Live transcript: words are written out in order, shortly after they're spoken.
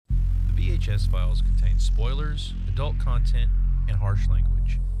VHS Files contains spoilers, adult content, and harsh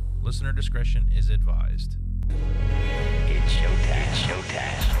language. Listener discretion is advised. It's showtime. It's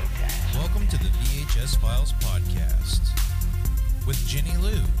showtime. Welcome to the VHS Files podcast with Jenny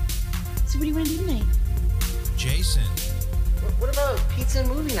Lou, So what do you want to do tonight? Jason, What about pizza and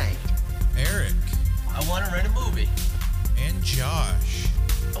movie night? Eric, I want to rent a movie. and Josh.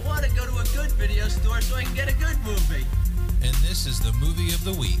 I want to go to a good video store so I can get a good movie. And this is the movie of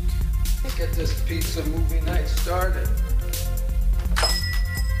the week. Let's get this pizza movie night started.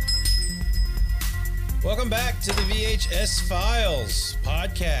 Welcome back to the VHS Files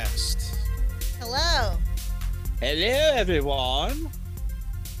podcast. Hello. Hello, everyone.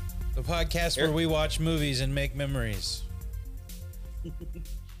 The podcast where we watch movies and make memories.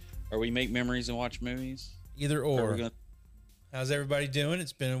 Or we make memories and watch movies. Either or. How's everybody doing?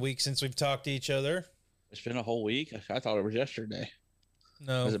 It's been a week since we've talked to each other. It's been a whole week. I thought it was yesterday.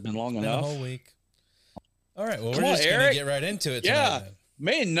 No. Has it been long It's enough? been a whole week. All right. Well, Come we're on, just going to Eric. get right into it Yeah. tonight then.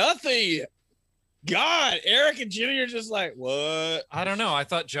 Man, nothing. God, Eric and Jenny are just like, what? I don't know. I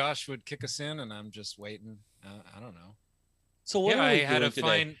thought Josh would kick us in, and I'm just waiting. I don't know. So what yeah, are I we had doing a today?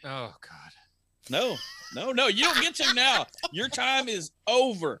 fine. Oh God. No. You don't get to now. Your time is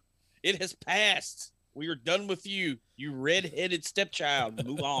over. It has passed. We are done with you, you red-headed stepchild.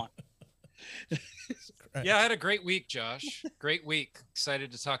 Move on. Right. Yeah, I had a great week, Josh. Great week.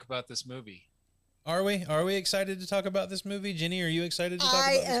 Excited to talk about this movie. Are we? Are we excited to talk about this movie? Jenny, are you excited to talk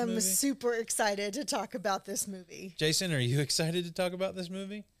I about this am movie? super excited to talk about this movie. Jason, are you excited to talk about this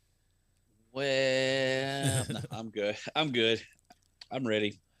movie? Well, no, I'm good. I'm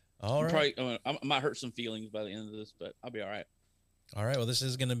ready. All right. I might hurt some feelings by the end of this, but I'll be all right. All right. Well, this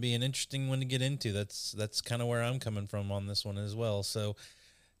is going to be an interesting one to get into. That's kind of where I'm coming from on this one as well. So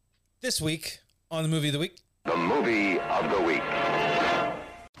this week on the movie of the week. The movie of the week.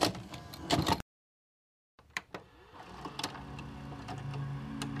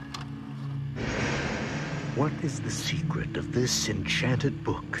 What is the secret of this enchanted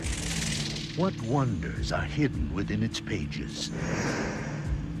book? What wonders are hidden within its pages?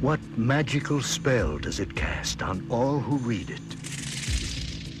 What magical spell does it cast on all who read it?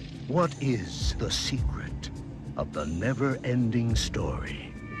 What is the secret of the never-ending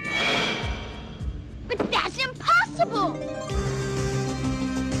story? But that's impossible!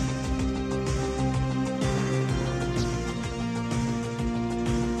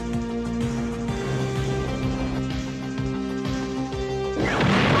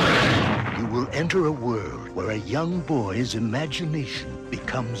 You will enter a world where a young boy's imagination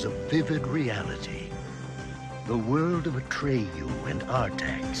becomes a vivid reality. The world of Atreyu and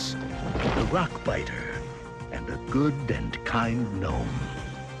Artax, the Rockbiter, and a good and kind gnome.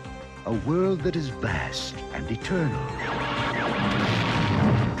 A world that is vast and eternal,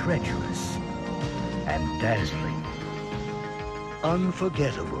 treacherous and dazzling,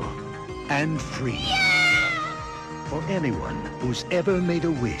 unforgettable and free. For anyone who's ever made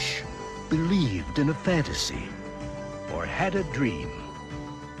a wish, believed in a fantasy, or had a dream,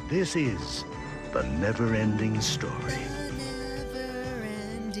 this is the never-ending story.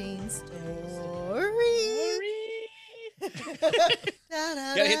 Never-ending story.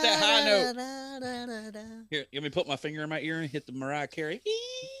 Gotta hit that high note. Here, let me put my finger in my ear and hit the Mariah Carey.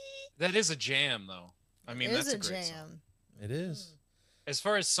 That is a jam, though. I mean, It is that's a great jam. song. It is. As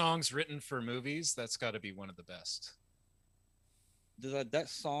far as songs written for movies, that's got to be one of the best. Does that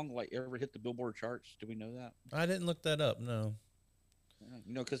song like ever hit the Billboard charts? Do we know that? I didn't look that up. No.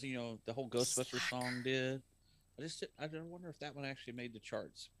 Because the whole Ghostbusters song did. I don't wonder if that one actually made the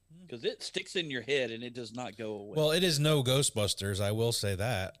charts because it sticks in your head and it does not go away. Well, it is no Ghostbusters. I will say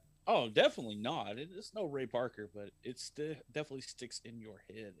that. Oh, definitely not. It's no Ray Parker, but it definitely sticks in your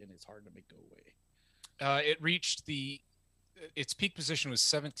head and it's hard to make go away. It reached its peak position was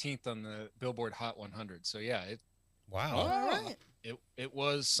 17th on the Billboard Hot 100. So yeah, Wow. All right. it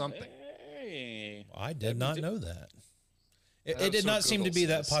was something. Hey. I did not know that. It That's did what not seem to Google be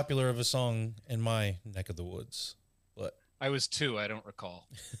that says. popular of a song in my neck of the woods. But I was 2. I don't recall.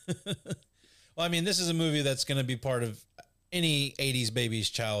 well, I mean, this is a movie that's going to be part of any 80s baby's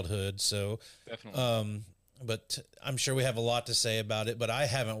childhood. So, Definitely. but I'm sure we have a lot to say about it, but I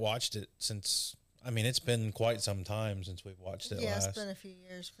haven't watched it since, I mean, it's been quite some time since we've watched it Yeah, last. it's been a few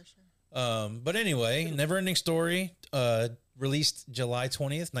years for sure. But anyway, NeverEnding Story, released July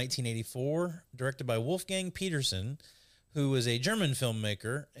 20th, 1984, directed by Wolfgang Petersen, who was a German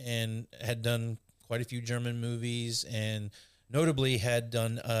filmmaker and had done quite a few German movies and notably had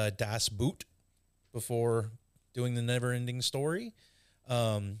done Das Boot before doing the NeverEnding Story,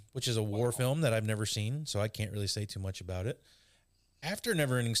 which is a war film that I've never seen, so I can't really say too much about it. After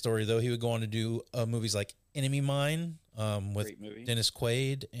NeverEnding Story, though, he would go on to do movies like Enemy Mine with Great movie. Dennis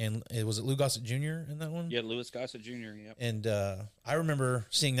Quaid, and was it Lou Gossett Jr. in that one? Yeah, Louis Gossett Jr. Yep. And I remember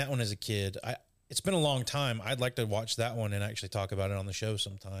seeing that one as a kid. It's been a long time. I'd like to watch that one and actually talk about it on the show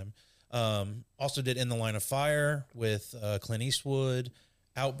sometime. Also did In the Line of Fire with Clint Eastwood,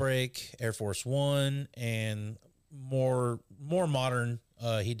 Outbreak, Air Force One, and more modern.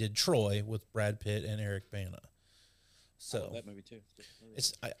 He did Troy with Brad Pitt and Eric Bana. So that movie too.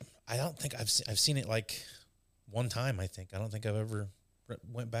 It's I don't think I've seen it like one time. I think I don't think I've ever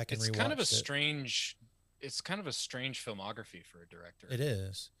went back and rewatched it. It's kind of a strange filmography for a director. It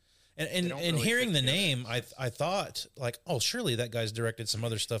is, and really hearing the name, I thought like, oh, surely that guy's directed some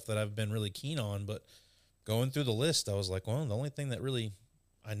other stuff that I've been really keen on. But going through the list, I was like, well, the only thing that really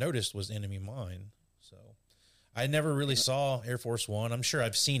I noticed was Enemy Mine. So I never really saw Air Force One. I'm sure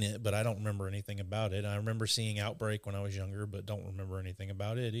I've seen it, but I don't remember anything about it. I remember seeing Outbreak when I was younger, but don't remember anything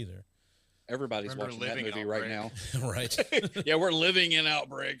about it either. Everybody's watching that movie right now. Right. Yeah, we're living in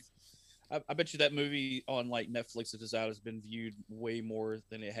Outbreak. I bet you that movie on like Netflix that is out has been viewed way more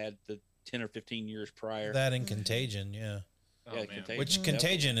than it had the 10 or 15 years prior. That and Contagion, yeah. Oh, Yeah, man. Contagion. Which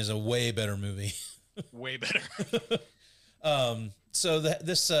Contagion is a way better movie. Way better. So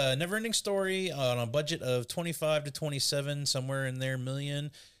this NeverEnding Story on a budget of 25 to 27, somewhere in there,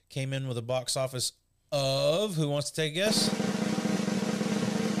 million, came in with a box office of, who wants to take a guess?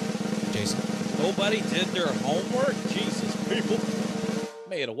 Jason. Nobody did their homework. Jesus, people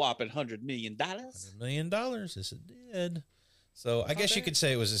made a whopping $100 million. $100 million. Yes, it did. So I guess you could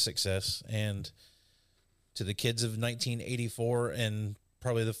say it was a success. And to the kids of 1984 and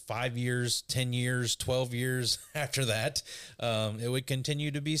probably the 5 years, 10 years, 12 years after that, it would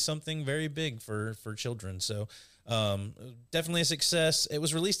continue to be something very big for children. So definitely a success. It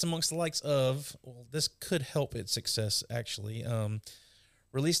was released amongst the likes of, well, this could help its success, actually.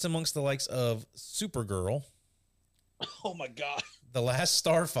 Released amongst the likes of Supergirl. Oh, my God. The Last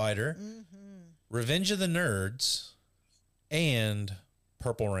Starfighter, Revenge of the Nerds, and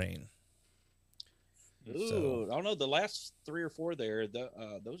Purple Rain. Ooh, I don't know. The last 3 or 4 there,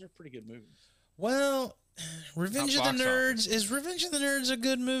 those are pretty good movies. Well, Revenge of the Nerds. Is Revenge of the Nerds a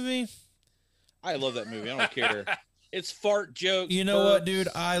good movie? I love that movie. I don't care. It's fart jokes. You know what, dude?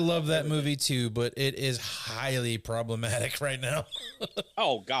 I love that movie too, but it is highly problematic right now.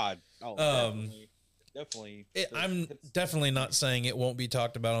 Oh, God. Oh, definitely. I'm definitely not saying it won't be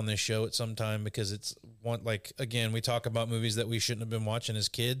talked about on this show at some time, because it's one, like, again, we talk about movies that we shouldn't have been watching as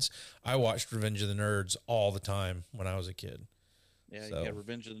kids. I watched Revenge of the Nerds all the time when I was a kid. Yeah, you got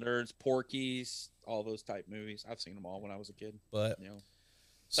Revenge of the Nerds, Porky's, all those type movies. I've seen them all when I was a kid. But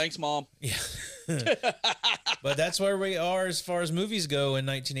thanks, Mom. Yeah. But that's where we are as far as movies go in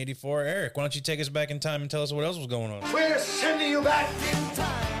 1984. Eric, why don't you take us back in time and tell us what else was going on? We're sending you back in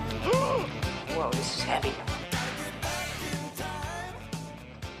time. Whoa, this is heavy.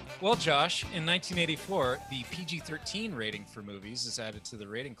 Well, Josh, in 1984, the PG-13 rating for movies is added to the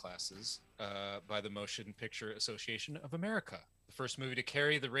rating classes by the Motion Picture Association of America. The first movie to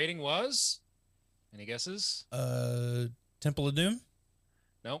carry the rating was, any guesses? Temple of Doom?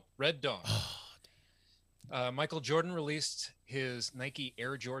 No, Red Dawn. Michael Jordan released his Nike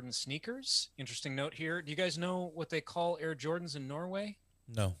Air Jordan sneakers. Interesting note here. Do you guys know what they call Air Jordans in Norway?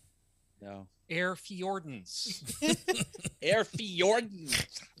 No. Air Fjordans. Air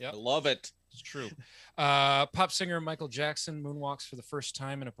Fjordans. Yep. I love it. It's true. Pop singer Michael Jackson moonwalks for the first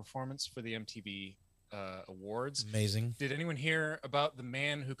time in a performance for the MTV Awards. Amazing. Did anyone hear about the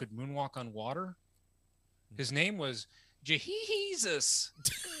man who could moonwalk on water? His name was Jesus.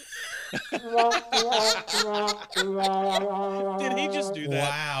 Did he just do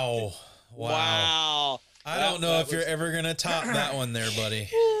that? Wow. I don't know if you're ever going to top that one there, buddy.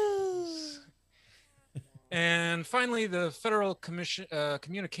 And finally, the Federal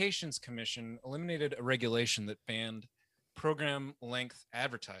Communications Commission eliminated a regulation that banned program-length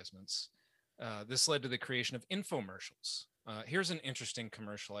advertisements. This led to the creation of infomercials. Here's an interesting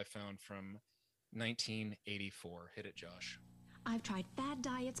commercial I found from 1984. Hit it, Josh. I've tried fad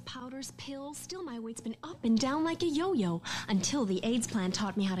diets, powders, pills. Still, my weight's been up and down like a yo-yo until the AIDS plan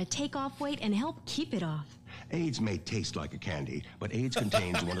taught me how to take off weight and help keep it off. AIDS may taste like a candy, but AIDS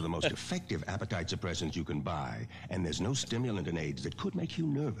contains one of the most effective appetite suppressants you can buy, and there's no stimulant in AIDS that could make you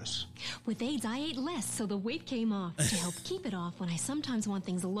nervous. With AIDS, I ate less, so the weight came off. To help keep it off when I sometimes want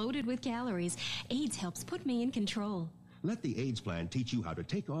things loaded with calories, AIDS helps put me in control. Let the AIDS plan teach you how to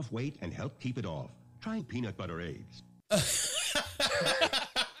take off weight and help keep it off. Try peanut butter AIDS.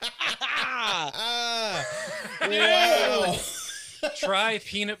 Wow. Try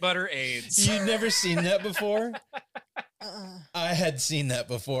peanut butter AIDS. You've never seen that before? I I had seen that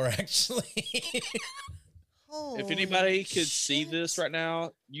before, actually. If anybody could see this right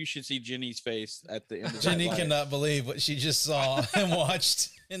now, you should see Jenny's face at the end of Jenny that. cannot believe what she just saw and watched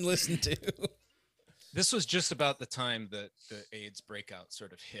and listened to. This was just about the time that the AIDS breakout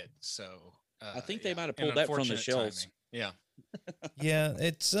sort of hit. So I think they might have pulled that from the shelves. Timing. Yeah. Yeah,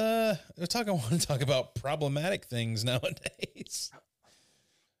 it's I want to talk about problematic things nowadays.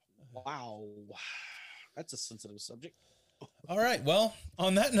 Wow. That's a sensitive subject. All right. Well,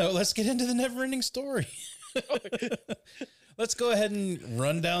 on that note, let's get into the never-ending story. Let's go ahead and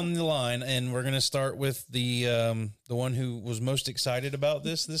run down the line, and we're going to start with the one who was most excited about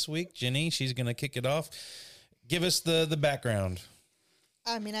this week, Jenny. She's going to kick it off. Give us the background.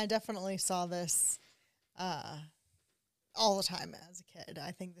 I mean, I definitely saw this all the time as a kid.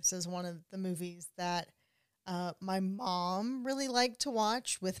 I think this is one of the movies that my mom really liked to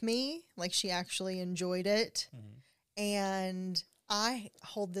watch with me. Like, she actually enjoyed it. Mm-hmm. And I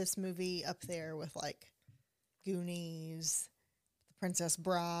hold this movie up there with, like, Goonies, The Princess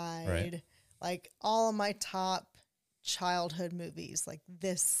Bride, right. Like all of my top childhood movies. Like,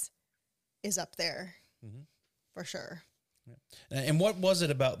 this is up there for sure. Yeah. And what was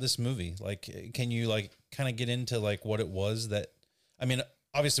it about this movie? Like, can you like kind of get into like what it was that, I mean,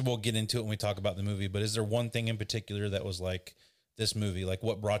 obviously we'll get into it when we talk about the movie, but is there one thing in particular that was like this movie, like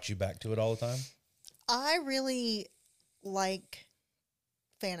what brought you back to it all the time? I really like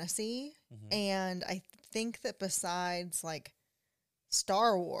fantasy, and I think that besides like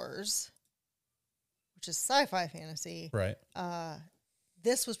Star Wars, which is sci-fi fantasy, right?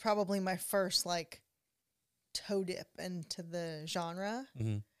 This was probably my first like toe dip into the genre,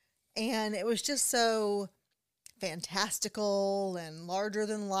 and it was just so fantastical and larger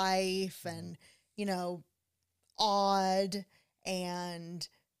than life, and you know, odd and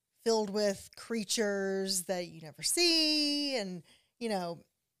filled with creatures that you never see, and you know,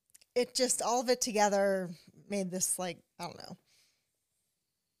 it just, all of it together made this, like, I don't know,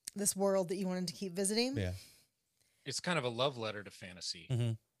 this world that you wanted to keep visiting. Yeah. It's kind of a love letter to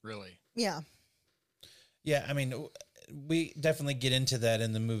fantasy, really. Yeah. Yeah, I mean, we definitely get into that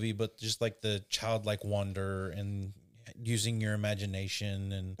in the movie, but just like the childlike wonder and using your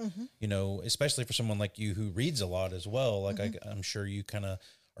imagination and, you know, especially for someone like you who reads a lot as well, like I'm sure you kind of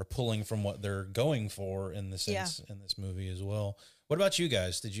are pulling from what they're going for in the sense in this movie as well. What about you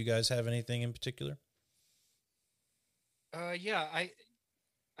guys? Did you guys have anything in particular? Yeah,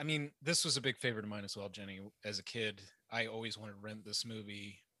 I mean, this was a big favorite of mine as well, Jenny. As a kid, I always wanted to rent this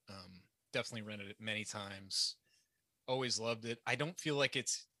movie. Definitely rented it many times. Always loved it. I don't feel like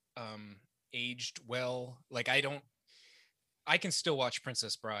it's aged well. Like, I can still watch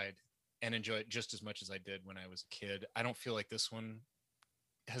Princess Bride and enjoy it just as much as I did when I was a kid. I don't feel like this one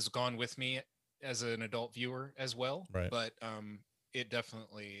has gone with me as an adult viewer as well. Right. But it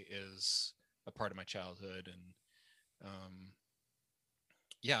definitely is a part of my childhood. And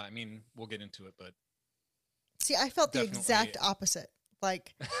yeah, I mean, we'll get into it, but see, I felt the exact opposite.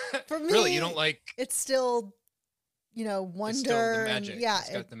 Like, for me, really, you don't like, it's still, you know, wonder. It's still the magic. And, yeah, it's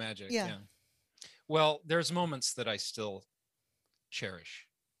got the magic. Yeah. Well, there's moments that I still cherish,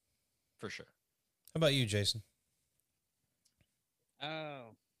 for sure. How about you, Jason?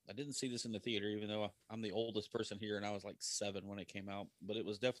 I didn't see this in the theater, even though I'm the oldest person here, and I was like 7 when it came out, but it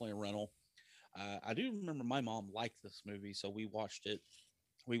was definitely a rental. I do remember my mom liked this movie, so we watched it.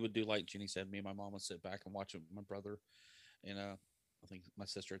 We would do, like Jenny said, me and my mom would sit back and watch it with my brother and I think my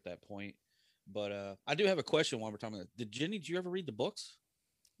sister at that point. But I do have a question while we're talking about it. Did you ever read the books?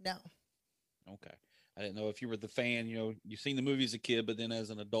 No. Okay. I didn't know if you were the fan, you know, you've seen the movie as a kid, but then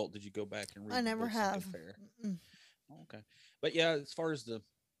as an adult, did you go back and read I never have. Okay. But yeah, as far as the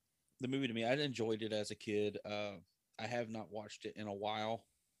movie to me, I enjoyed it as a kid. I have not watched it in a while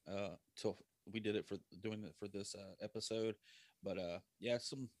till we did it for doing it for this episode. But yeah,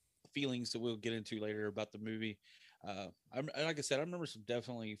 some feelings that we'll get into later about the movie. Like I said, I remember some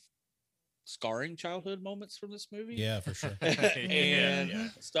definitely scarring childhood moments from this movie. Yeah, for sure.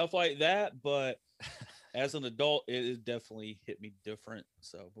 and stuff like that. But as an adult, it definitely hit me different.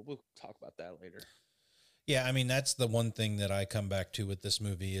 So, but we'll talk about that later. Yeah, I mean, that's the one thing that I come back to with this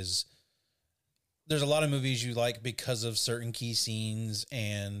movie is there's a lot of movies you like because of certain key scenes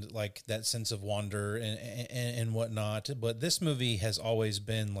and like that sense of wonder and whatnot. But this movie has always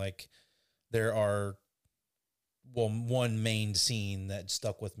been like, there are, well, one main scene that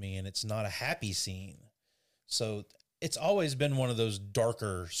stuck with me, and it's not a happy scene. So it's always been one of those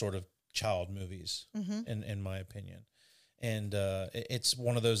darker sort of child movies, in my opinion. And it's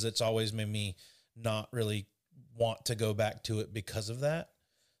one of those that's always made me not really want to go back to it because of that.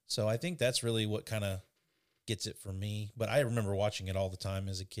 So I think that's really what kind of gets it for me. But I remember watching it all the time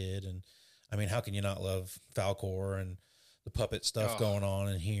as a kid. And I mean, how can you not love Falcor and the puppet stuff going on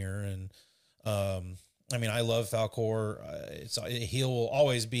in here? And I mean, I love Falcor. He'll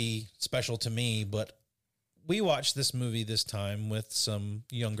always be special to me, but we watched this movie this time with some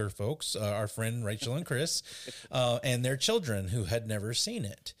younger folks, our friend Rachel and Chris, and their children who had never seen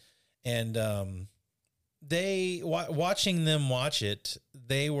it. And watching them watch it,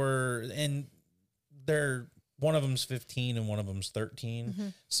 one of them's 15 and one of them's 13. Mm-hmm.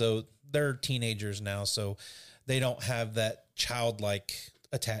 So they're teenagers now. So they don't have that childlike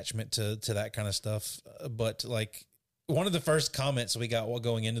attachment to that kind of stuff. But like one of the first comments we got while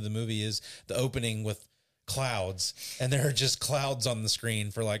going into the movie is the opening with clouds, and there are just clouds on the screen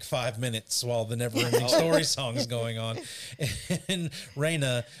for like 5 minutes while the NeverEnding Story song is going on. And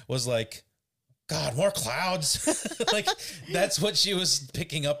Raina was like, God, more clouds. Like that's what she was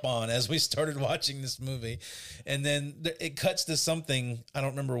picking up on as we started watching this movie. And then it cuts to something, I don't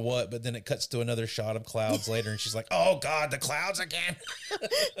remember what, but then it cuts to another shot of clouds later. And she's like, oh God, the clouds again.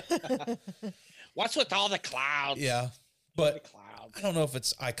 What's with all the clouds? Yeah. But I don't know if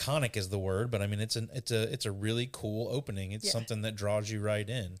it's iconic is the word, but I mean, it's a really cool opening. It's something that draws you right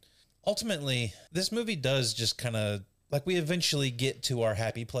in. Ultimately, this movie does just kind of like we eventually get to our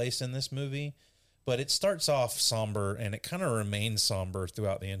happy place in this movie, but it starts off somber and it kind of remains somber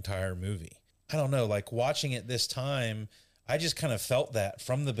throughout the entire movie. I don't know, like watching it this time, I just kind of felt that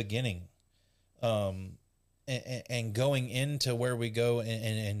from the beginning. And going into where we go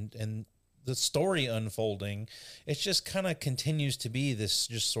and the story unfolding, it just kind of continues to be this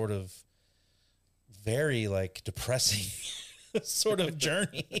just sort of very like depressing sort of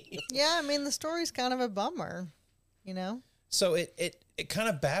journey. Yeah, I mean, the story's kind of a bummer, you know? So it kind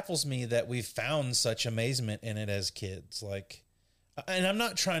of baffles me that we've found such amazement in it as kids. Like, and I'm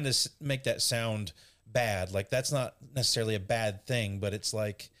not trying to make that sound bad. Like that's not necessarily a bad thing, but it's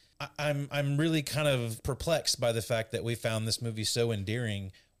like, I'm really kind of perplexed by the fact that we found this movie so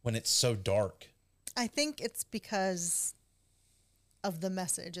endearing when it's so dark. I think it's because of the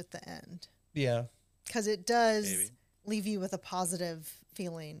message at the end. Yeah. Because it does leave you with a positive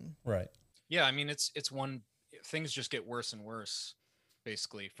feeling. Right. Yeah, I mean, it's one, things just get worse and worse,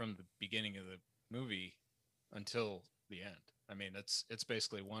 basically, from the beginning of the movie until the end. I mean, it's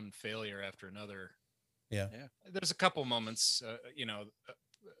basically one failure after another. Yeah. There's a couple moments,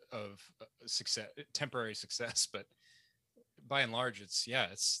 of success, temporary success, but by and large, it's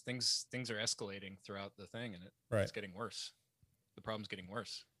things are escalating throughout the thing, and it's getting worse. The problem's getting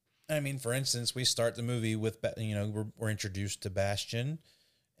worse. I mean, for instance, we start the movie with, we're introduced to Bastian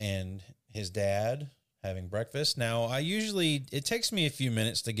and his dad having breakfast. Now, it takes me a few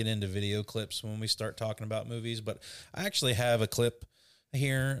minutes to get into video clips when we start talking about movies, but I actually have a clip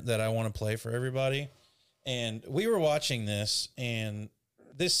here that I want to play for everybody. And we were watching this, and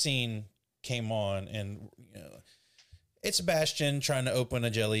this scene came on, and it's Bastian trying to open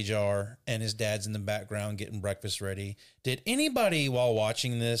a jelly jar, and his dad's in the background getting breakfast ready. Did anybody while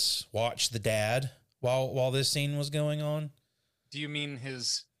watching this watch the dad while this scene was going on? Do you mean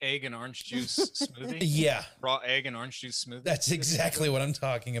his egg and orange juice smoothie? Yeah. Raw egg and orange juice smoothie? That's exactly what I'm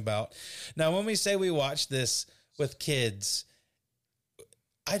talking about. Now, when we say we watch this with kids,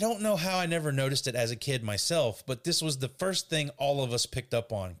 I don't know how I never noticed it as a kid myself, but this was the first thing all of us picked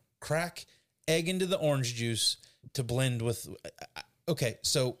up on. Crack egg into the orange juice to blend with. Okay,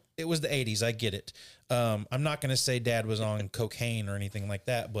 so it was the 80s. I get it. I'm not going to say dad was on cocaine or anything like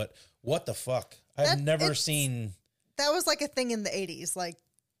that, but what the fuck? I've never seen. That was like a thing in the 80s, like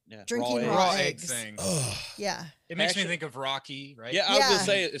drinking raw eggs. Thing. Yeah. It makes me think of Rocky, right? Yeah, I was going to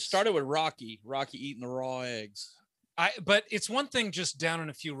say, it started with Rocky eating the raw eggs. But it's one thing just downing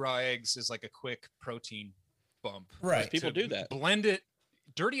a few raw eggs is like a quick protein bump. Right. People do that. Blend it.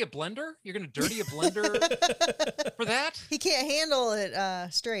 Dirty a blender? You're going to dirty a blender for that? He can't handle it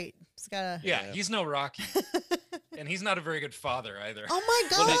straight. It's gotta. Yeah, he's no Rocky. And he's not a very good father either. Oh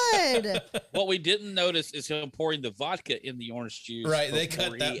my God. What we didn't notice is him pouring the vodka in the orange juice. Right, they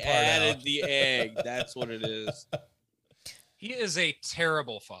cut that he part added out. the egg. That's what it is. He is a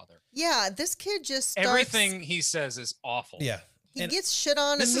terrible father. Yeah, this kid just starts, everything he says is awful. Yeah. He gets shit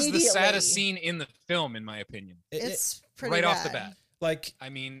on this immediately. This is the saddest scene in the film, in my opinion. It's pretty right bad. off the bat. Like, I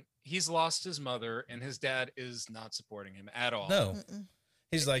mean, he's lost his mother, and his dad is not supporting him at all. No.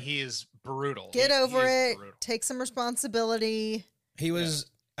 He's like, he is brutal. Get over it. Brutal. Take some responsibility. He was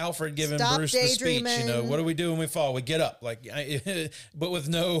Alfred giving Stop Bruce the speech, daydreaming. what do we do when we fall? We get up. Like, but with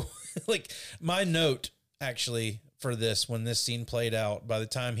no, like, my note actually for this, when this scene played out, by the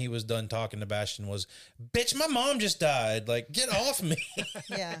time he was done talking to Bastian was, bitch, my mom just died. Like, get off me.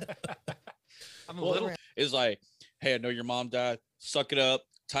 Yeah. I'm a little. It's like, hey, I know your mom died. Suck it up,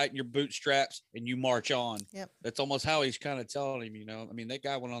 tighten your bootstraps, and you march on. Yep. That's almost how he's kind of telling him, I mean, that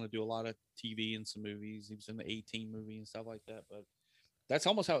guy went on to do a lot of TV and some movies. He was in the 18 movie and stuff like that. But that's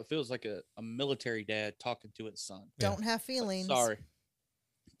almost how it feels, like a military dad talking to his son. Don't have feelings. Like, sorry.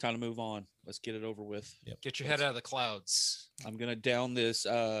 Time to move on. Let's get it over with. Yep. Get your head out of the clouds. I'm going to down this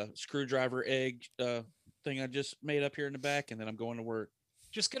screwdriver egg thing I just made up here in the back, and then I'm going to work.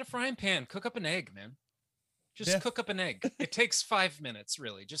 Just get a frying pan. Cook up an egg, man. Just cook up an egg. It takes 5 minutes,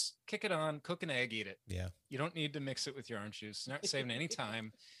 really. Just kick it on, cook an egg, eat it. Yeah. You don't need to mix it with your orange juice. Not saving any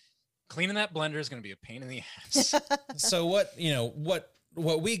time. Cleaning that blender is going to be a pain in the ass. So what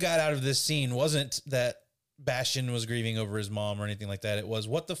we got out of this scene wasn't that Bastian was grieving over his mom or anything like that. It was,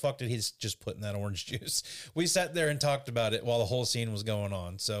 what the fuck did he just put in that orange juice? We sat there and talked about it while the whole scene was going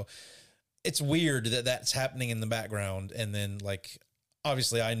on. So it's weird that that's happening in the background. And then, like,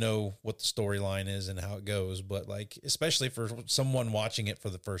 obviously I know what the storyline is and how it goes, but like, especially for someone watching it for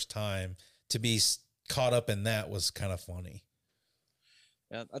the first time, to be caught up in that was kind of funny.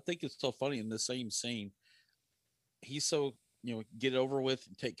 Yeah, I think it's so funny in the same scene. He's so, get it over with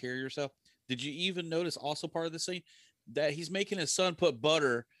and take care of yourself. Did you even notice also part of the scene that he's making his son put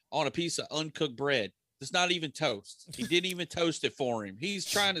butter on a piece of uncooked bread? It's not even toast. He didn't even toast it for him. He's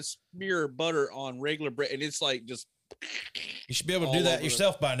trying to smear butter on regular bread, and it's like just. You should be able to do that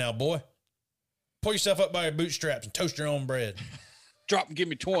yourself by now, boy. Pull yourself up by your bootstraps and toast your own bread. Drop and give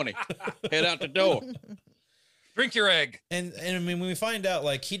me 20. Head out the door. Drink your egg. And I mean, when we find out,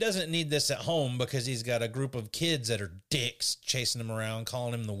 like, he doesn't need this at home because he's got a group of kids that are dicks chasing him around,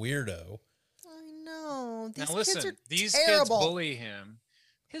 calling him the weirdo. I know. Now listen, these terrible. kids bully him.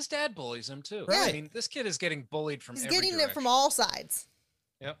 His dad bullies him too. Right. I mean, this kid is getting bullied from He's every getting direction. it from all sides.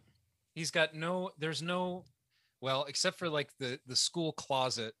 Yep. He's got well, except for like the school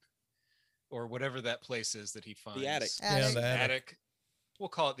closet or whatever that place is that he finds. The attic. Yeah, the attic. We'll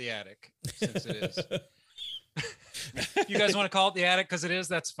call it the attic since it is. You guys want to call it the attic because it is?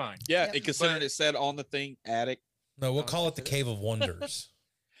 That's fine. Yeah, considering it said on the thing, attic. No, we'll call it the Cave of Wonders.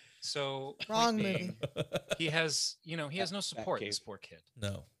 So wrong movie. He has no support. This poor kid.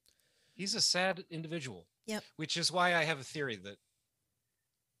 No, he's a sad individual. Yep. Which is why I have a theory that.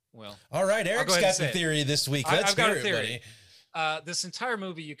 Well, all right, Eric's got the theory this week. Let's I've got hear a theory. it, buddy. This entire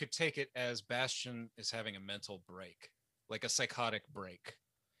movie, you could take it as Bastian is having a mental break, like a psychotic break,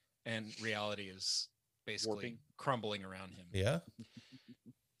 and reality is basically crumbling around him. Yeah.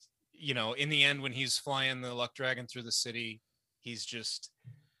 In the end, when he's flying the Luck Dragon through the city, he's just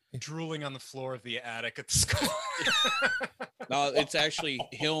drooling on the floor of the attic at the school. No, it's actually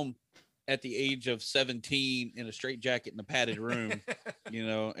him at the age of 17 in a straitjacket in a padded room,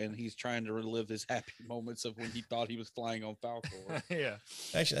 and he's trying to relive his happy moments of when he thought he was flying on Falcor. Yeah.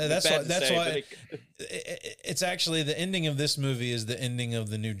 Actually, that's why it's actually the ending of this movie is the ending of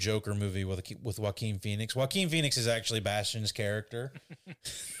the new Joker movie with Joaquin Phoenix. Joaquin Phoenix is actually Bastian's character.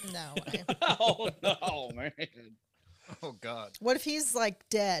 No. Oh, no, man. Oh, God. What if he's like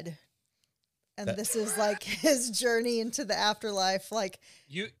dead? And this is like his journey into the afterlife. Like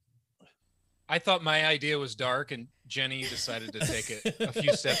I thought my idea was dark, and Jenny decided to take it a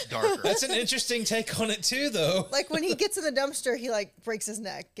few steps darker. That's an interesting take on it too, though. Like when he gets in the dumpster, he like breaks his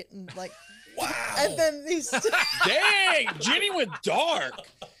neck, getting like, wow. And then he's dang, Jenny went dark,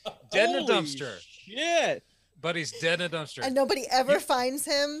 dead in a dumpster. Shit, but he's dead in a dumpster, and nobody ever finds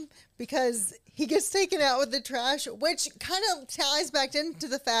him because he gets taken out with the trash, which kind of ties back into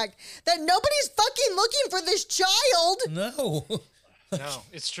the fact that nobody's fucking looking for this child. No. No,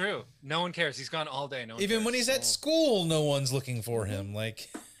 it's true. No one cares. He's gone all day. No one Even cares. when he's at school, no one's looking for him. Like,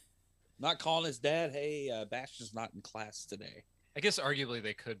 not calling his dad, hey, Bastian's not in class today. I guess arguably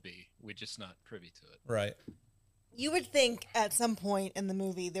they could be. We're just not privy to it. Right. You would think at some point in the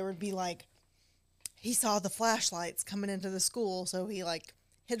movie there would be like, he saw the flashlights coming into the school, so he like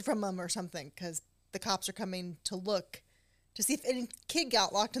hid from them or something because the cops are coming to look to see if any kid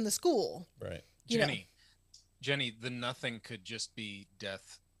got locked in the school. Right. Jenny, the nothing could just be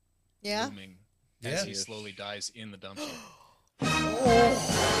death looming as he slowly dies in the dumpster.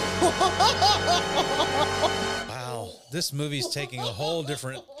 Wow. This movie's taking a whole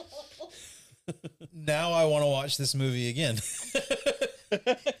different... Now I want to watch this movie again. I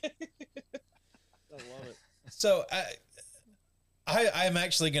love it. So I'm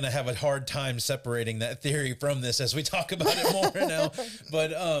actually going to have a hard time separating that theory from this as we talk about it more now.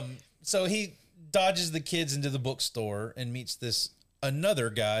 But so he dodges the kids into the bookstore and meets another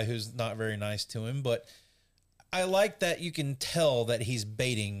guy who's not very nice to him. But I like that you can tell that he's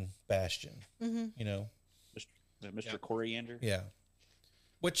baiting Bastian. Mm-hmm. Mr. Coriander. Yeah.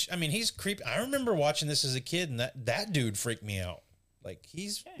 Which, I mean, he's creepy. I remember watching this as a kid, and that dude freaked me out. Like,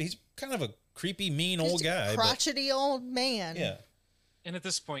 he's kind of a creepy, mean old guy. Crotchety old man. Yeah. And at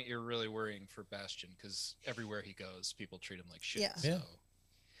this point, you're really worrying for Bastion because everywhere he goes, people treat him like shit. Yeah. So.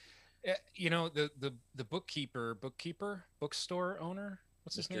 You know, the bookstore owner,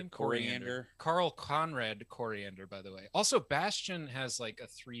 what's his name? Coriander. Carl Conrad Coriander, by the way. Also, Bastion has like a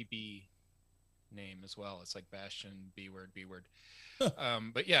 3B name as well. It's like Bastion, B word.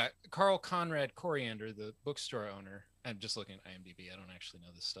 But yeah, Carl Conrad Coriander, the bookstore owner. I'm just looking at IMDb. I don't actually know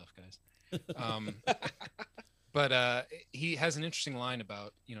this stuff, guys. But he has an interesting line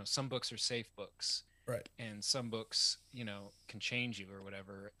about, you know, some books are safe books. Right. And some books, you know, can change you or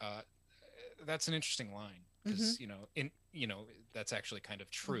whatever. That's an interesting line because, that's actually kind of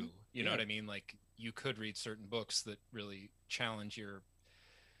true. You know what I mean? Like, you could read certain books that really challenge your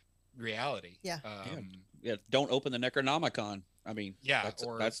reality. Yeah. Don't open the Necronomicon. I mean,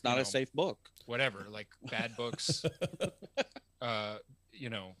 that's not a safe book. Whatever, like bad books,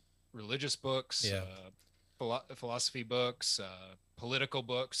 religious books, philosophy books, political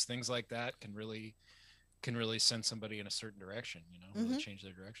books, things like that can really send somebody in a certain direction, really change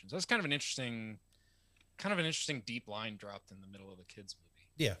their directions. That's kind of an interesting deep line dropped in the middle of a kid's movie.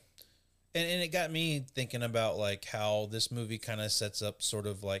 Yeah. And it got me thinking about like how this movie kind of sets up sort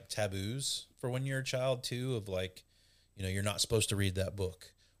of like taboos for when you're a child too, of like, you're not supposed to read that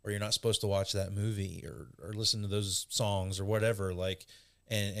book, or you're not supposed to watch that movie or listen to those songs or whatever. Like,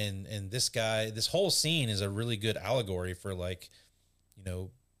 and this whole scene is a really good allegory for like,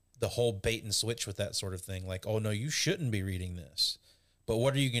 the whole bait and switch with that sort of thing. Like, oh no, you shouldn't be reading this, but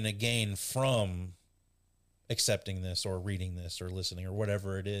what are you going to gain from accepting this or reading this or listening or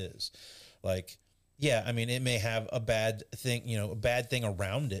whatever it is? Like, yeah, I mean, it may have a bad thing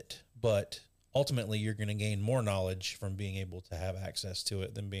around it, but ultimately you're going to gain more knowledge from being able to have access to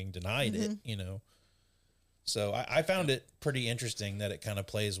it than being denied it, So I found it pretty interesting that it kind of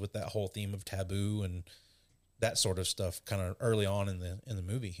plays with that whole theme of taboo and that sort of stuff kind of early on in the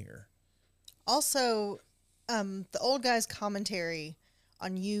movie here. Also, the old guy's commentary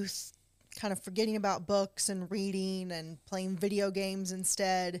on youth kind of forgetting about books and reading and playing video games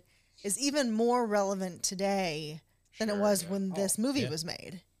instead is even more relevant today than it was when this movie was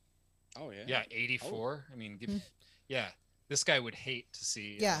made. Oh, yeah. Yeah, 84. I mean, this guy would hate to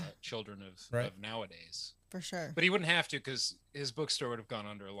see children of nowadays. For sure. But he wouldn't have to because his bookstore would have gone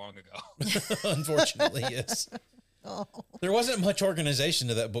under long ago. Unfortunately, yes. Oh. There wasn't much organization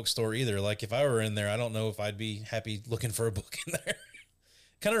to that bookstore either. Like, if I were in there, I don't know if I'd be happy looking for a book in there.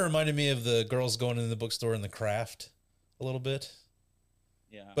 Kind of reminded me of the girls going into the bookstore in The Craft a little bit.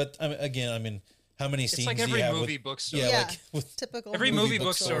 Yeah. But again, how many scenes like do every you have movie with, bookstore. Yeah, yeah, like with typical. Every movie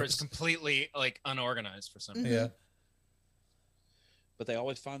bookstore is completely like unorganized for some reason. Yeah. But they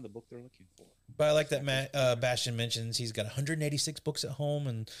always find the book they're looking for. But I like that Bastion mentions he's got 186 books at home,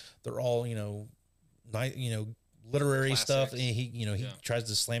 and they're all literary Classics. stuff. And he tries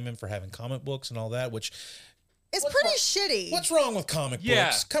to slam him for having comic books and all that, which it's pretty shitty. What's wrong with comic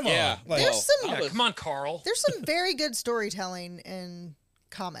books? Come on, like, there's some. Come on, Carl. There's some very good storytelling in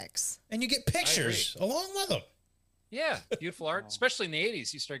comics, and you get pictures along with them. Yeah, beautiful art, especially in the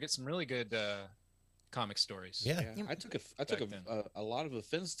 80s. You start to get some really good comic stories. Yeah. I took a lot of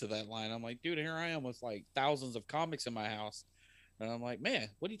offense to that line. I'm like, dude, here I am with like thousands of comics in my house, and I'm like, man,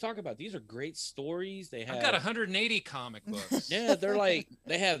 what are you talking about? These are great stories. I've got 180 comic books. Yeah, they're like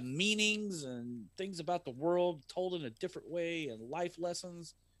they have meanings and things about the world told in a different way and life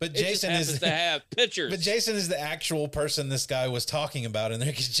lessons. But Jason happens to have pictures. But Jason is the actual person this guy was talking about in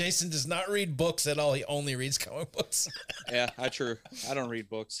there, because Jason does not read books at all. He only reads comic books. Yeah, true. I don't read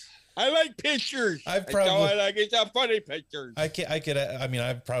books. I like pictures. I've funny pictures.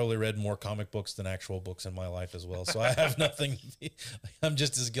 I've probably read more comic books than actual books in my life as well. So I have nothing. I'm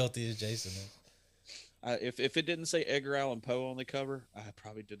just as guilty as Jason is. If it didn't say Edgar Allan Poe on the cover, I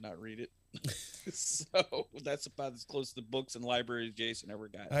probably did not read it. So that's about as close to the books and libraries Jason ever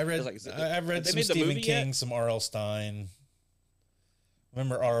got. I've read some Stephen King, some R.L. Stein.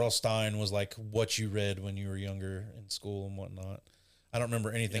 Remember R.L. Stein was like what you read when you were younger in school and whatnot. I don't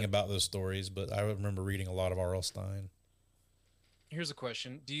remember anything about those stories, but I remember reading a lot of R.L. Stein. Here's a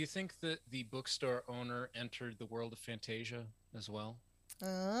question. Do you think that the bookstore owner entered the world of Fantasia as well?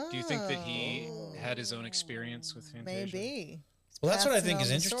 Do you think that he had his own experience with Fantasia? Maybe. Well, that's what I think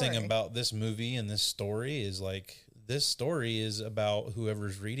is interesting about this movie and this story is like, this story is about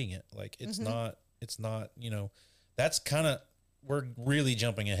whoever's reading it. Like, it's not, that's kind of, we're really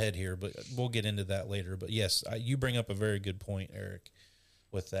jumping ahead here, but we'll get into that later. But yes, you bring up a very good point, Eric,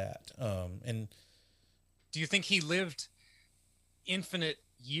 with that. And do you think he lived infinite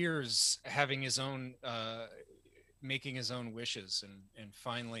years having his own, making his own wishes, and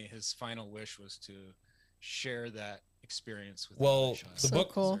finally his final wish was to share that experience with Well, the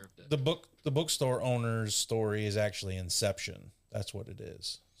book. cool. The bookstore owner's story is actually Inception. That's what it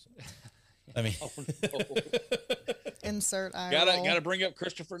is. I mean, Oh, no. Insert eye Gotta bring up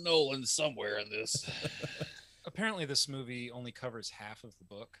Christopher Nolan somewhere in this. Apparently, this movie only covers half of the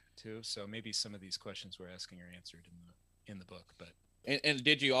book too, so maybe some of these questions we're asking are answered in the book. But And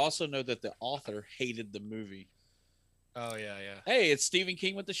did you also know that the author hated the movie? oh yeah. Hey, it's Stephen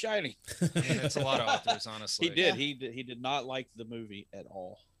King with The Shining. It's a lot of authors, honestly. He did. He did not like the movie at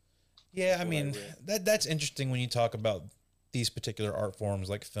all. yeah, I mean, that's interesting when you talk about these particular art forms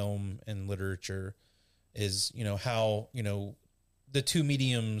like film and literature, is, how, the two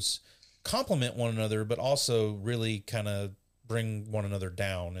mediums complement one another, but also really kind of bring one another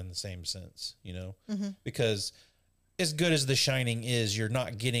down in the same sense, because as good as The Shining is, you're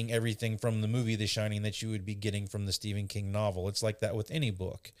not getting everything from the movie The Shining that you would be getting from the Stephen King novel. It's like that with any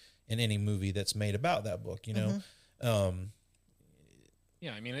book and any movie that's made about that book, Yeah,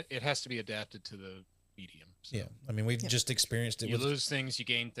 I mean, it has to be adapted to the medium. So. Yeah, I mean, we've just experienced it. You lose things, you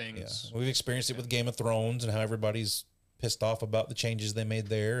gain things. Yeah, we've experienced it with Game of Thrones and how everybody's pissed off about the changes they made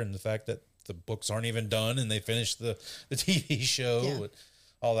there, and the fact that the books aren't even done and they finished the TV show, and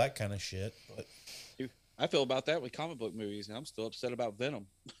all that kind of shit. But I feel about that with comic book movies, and I'm still upset about Venom.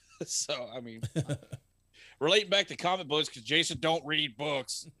 So, I mean, relating back to comic books, because Jason don't read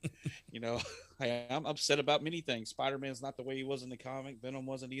books, I'm upset about many things. Spider-Man's not the way he was in the comic. Venom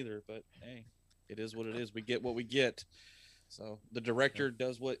wasn't either, but hey, it is what it is. We get what we get. So the director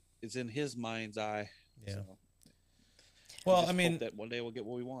does what is in his mind's eye. Yeah. So, well, I mean, that one day we'll get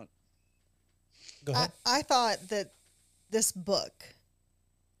what we want. Go ahead. I thought that this book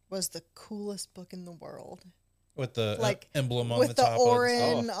was the coolest book in the world. With the emblem on with the top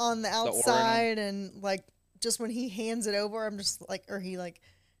Orin on the outside, and just when he hands it over, I'm just or he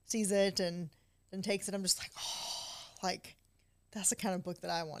sees it and takes it, I'm just that's the kind of book that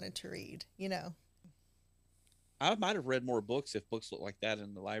I wanted to read, I might have read more books if books looked like that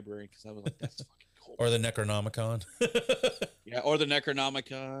in the library, because I was like, that's fucking cool. Or the Necronomicon. Yeah, or the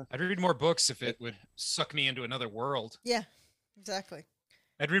Necronomicon. I'd read more books if it would suck me into another world. Yeah, exactly.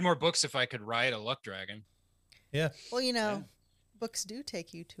 I'd read more books if I could ride a luck dragon. Yeah. Well, books do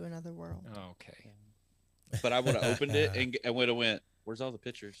take you to another world. Okay. But I would have opened it and would have went, where's all the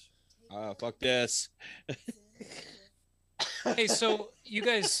pictures? Fuck this. Hey, so you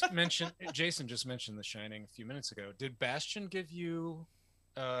guys mentioned, Jason just mentioned The Shining a few minutes ago. Did Bastian give you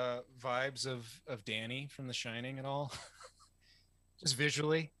vibes of Danny from The Shining at all? Just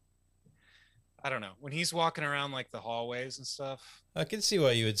visually? I don't know. When he's walking around the hallways and stuff. I can see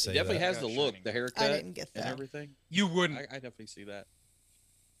why you would say He definitely that. has the look, the haircut, I didn't get that. and everything. You wouldn't. I definitely see that.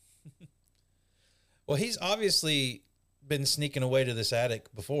 Well, he's obviously been sneaking away to this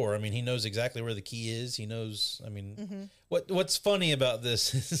attic before. I mean, he knows exactly where the key is. He knows, what's funny about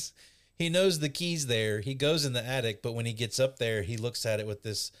this is he knows the key's there. He goes in the attic, but when he gets up there, he looks at it with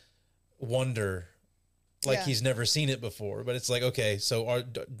this wonder, he's never seen it before. But it's like, okay, so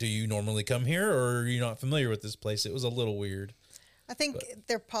do you normally come here, or are you not familiar with this place? It was a little weird. I think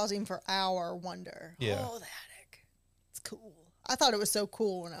they're pausing for our wonder. Yeah. Oh, the attic. It's cool. I thought it was so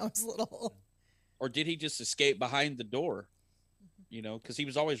cool when I was little. Or did he just escape behind the door? Because he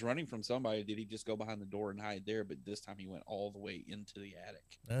was always running from somebody. Did he just go behind the door and hide there? But this time he went all the way into the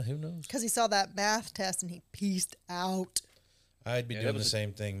attic. Who knows? Because he saw that math test and he pieced out. I'd be doing the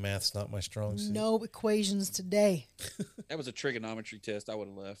same thing. Math's not my strong suit. No equations today. That was a trigonometry test. I would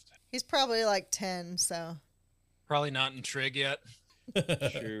have left. He's probably 10, so. Probably not in trig yet.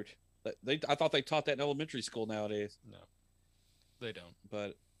 Shoot. I thought they taught that in elementary school nowadays. No, they don't.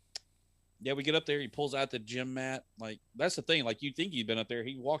 But yeah, we get up there. He pulls out the gym mat. That's the thing. You think he'd been up there.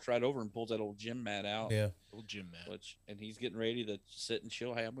 He walks right over and pulls that old gym mat out. Yeah. Old gym mat. And he's getting ready to sit and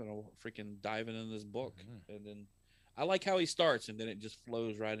chill. Hey, I'm going to freaking dive into this book. Mm-hmm. And then I like how he starts, and then it just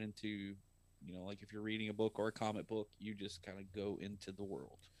flows right into, if you're reading a book or a comic book, you just kind of go into the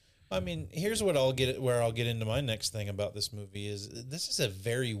world. I mean, here's what I'll get into my next thing about this movie is this is a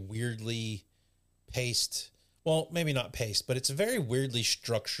very weirdly paced, well, maybe not paced, but it's a very weirdly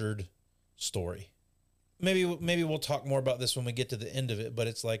structured story. Maybe we'll talk more about this when we get to the end of it, but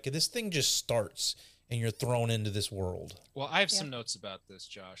it's this thing just starts and you're thrown into this world. Well, I have some notes about this,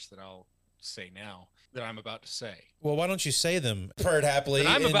 Josh, that I'll say now that I'm about to say. Well, why don't you say them purred happily?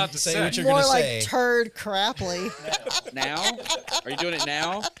 I'm about to say what you're more going to say. Turd craply. Now? Are you doing it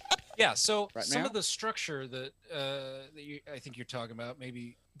now? Yeah, so right some now? of the structure that I think you're talking about,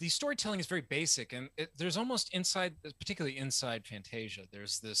 maybe the storytelling is very basic, and there's almost inside, particularly inside Fantasia,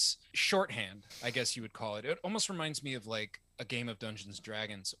 there's this shorthand, I guess you would call it. It almost reminds me of like a game of Dungeons and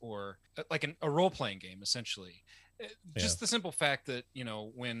Dragons, or like a role-playing game, essentially. Just the simple fact that, you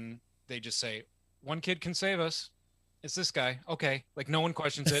know, when they just say, one kid can save us, it's this guy. Okay. Like no one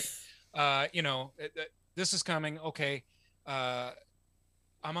questions it. You know, this is coming. Okay. I'm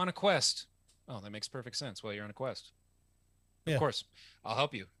on a quest. Oh, that makes perfect sense. Well, you're on a quest. Of course, I'll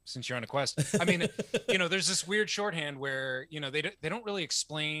help you since you're on a quest. I mean, you know, there's this weird shorthand where, you know, they don't really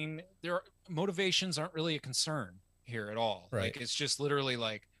explain, their motivations aren't really a concern here at all. Right. Like, it's just literally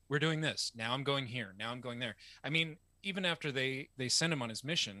like, we're doing this. Now I'm going here. Now I'm going there. I mean, even after they send him on his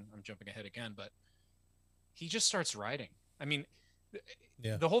mission, I'm jumping ahead again, but he just starts writing. I mean,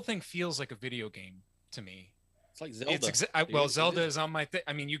 the whole thing feels like a video game to me. It's like Zelda. Well, Zelda is on my thing.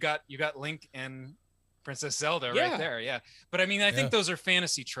 I mean, you got Link and Princess Zelda right there. Yeah. But I mean, I think those are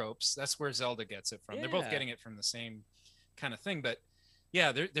fantasy tropes. That's where Zelda gets it from. They're both getting it from the same kind of thing. But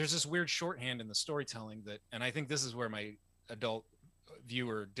yeah, there's this weird shorthand in the storytelling that, and I think this is where my adult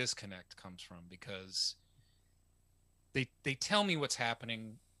viewer disconnect comes from, because they tell me what's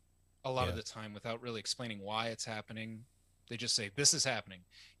happening a lot of the time without really explaining why it's happening. They just say, this is happening.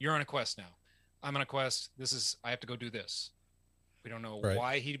 You're on a quest now. I'm on a quest. I have to go do this. We don't know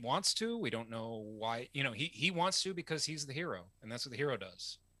why he wants to. We don't know why, you know, he wants to because he's the hero, and that's what the hero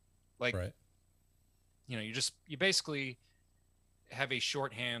does. Like, you know, you basically have a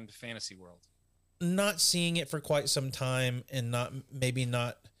shorthand fantasy world. Not seeing it for quite some time, and not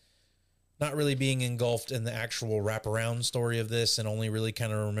really being engulfed in the actual wraparound story of this, and only really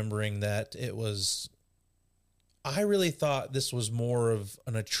kind of remembering that it was, I really thought this was more of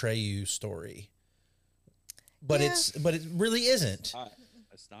an Atreyu story. But it really isn't.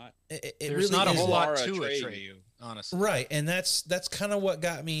 It's not. There's really not a whole isn't. lot to Atreyu, honestly. Right, and that's kind of what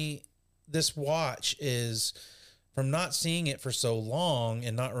got me this watch, is from not seeing it for so long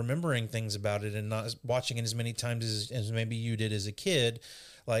and not remembering things about it and not watching it as many times as maybe you did as a kid.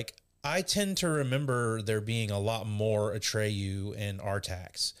 Like, I tend to remember there being a lot more Atreyu and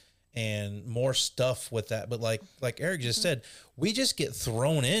Artax and more stuff with that. But like Eric just said, we just get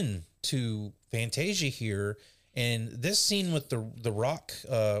thrown in to Fantasia here. And this scene with the rock,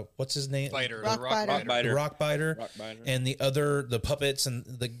 what's his name? The rock biter, and the puppets, and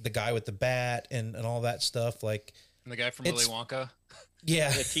the guy with the bat, and all that stuff. Like, and the guy from Willy Wonka. Yeah,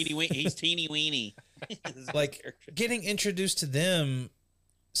 he's teeny weeny. Like, getting introduced to them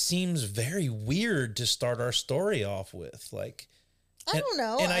seems very weird to start our story off with. Like, I don't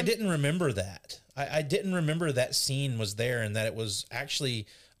know, and I didn't remember that. I didn't remember that scene was there, and that it was actually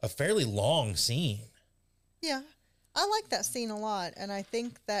a fairly long scene. Yeah, I like that scene a lot, and I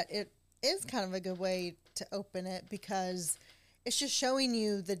think that it is kind of a good way to open it, because it's just showing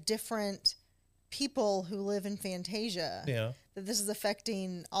you the different people who live in Fantasia. Yeah. That this is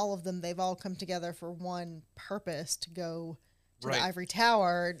affecting all of them. They've all come together for one purpose, to go to the Ivory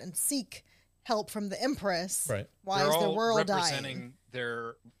Tower and seek help from the Empress. Right. Why They're is the all world representing dying?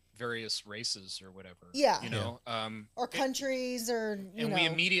 their various races or whatever. Yeah. You know, or countries, or, you know. we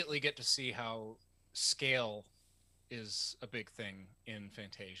immediately get to see how scale is a big thing in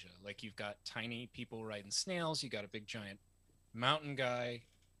Fantasia. Like, you've got tiny people riding snails, you got a big giant mountain guy.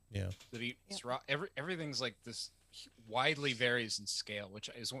 Yeah. That eats rock. Everything's like this, widely varies in scale, which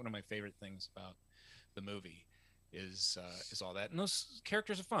is one of my favorite things about the movie, is all that. And those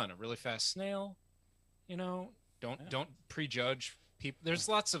characters are fun. A really fast snail, you know, don't prejudge people. There's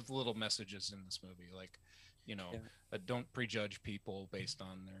lots of little messages in this movie, like, you know, don't prejudge people based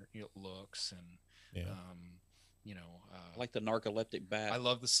on their looks, and you know, like the narcoleptic bat. I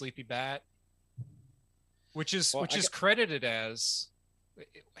love the sleepy bat, which is credited as,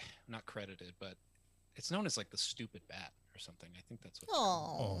 not credited, but it's known as like the stupid bat or something. I think that's what it's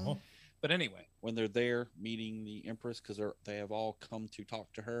called. But anyway, when they're there meeting the Empress, because they have all come to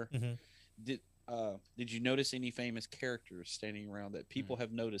talk to her. Mm-hmm. Did you notice any famous characters standing around that people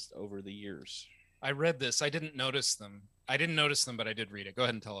have noticed over the years? I read this. I didn't notice them, but I did read it. Go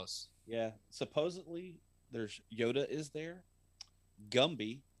ahead and tell us. Yeah, supposedly there's Yoda is there,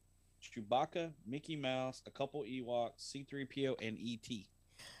 Gumby, Chewbacca, Mickey Mouse, a couple Ewoks, C-3PO, and E.T.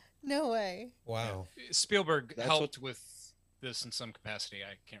 No way. Wow. Spielberg helped with this in some capacity.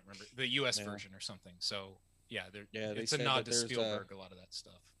 I can't remember the U.S. version or something. So it's a nod to Spielberg. A lot of that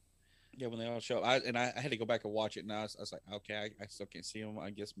stuff. Yeah, when they all show up, I had to go back and watch it. And I was like, okay, I still can't see them.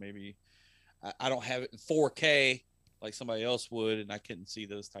 I guess maybe I don't have it in 4K like somebody else would, and I couldn't see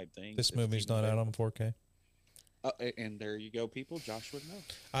those type things. This movie's not out on 4K. And there you go, people. Josh would know.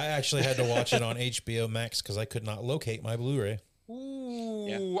 I actually had to watch it on HBO Max because I could not locate my Blu-ray.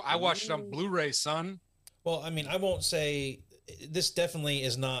 Ooh, I watched it on Blu-ray, son. Well, I mean, I won't say this definitely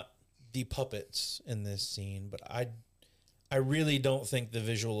is not the puppets in this scene, but I really don't think the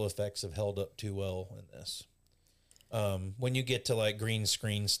visual effects have held up too well in this. When you get to like green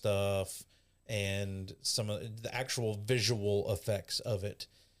screen stuff and some of the actual visual effects of it,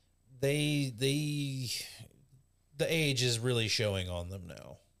 the age is really showing on them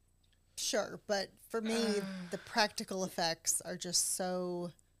now. Sure, but for me, the practical effects are just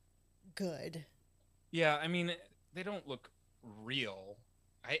so good. Yeah, I mean, they don't look real.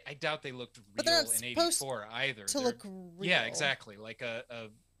 I doubt they looked But real they're not in supposed '84 either. to look real. Yeah, exactly. Like the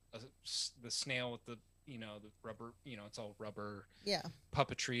snail with the rubber. It's all rubber. Yeah.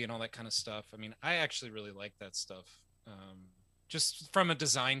 Puppetry and all that kind of stuff. I mean, I actually really like that stuff. Just from a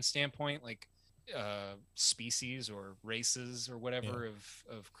design standpoint, like species or races or whatever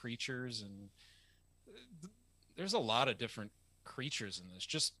of creatures, and there's a lot of different creatures in this.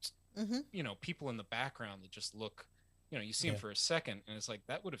 Just people in the background that just look. You see them for a second, and it's like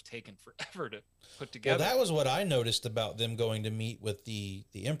that would have taken forever to put together. Well, that was what I noticed about them going to meet with the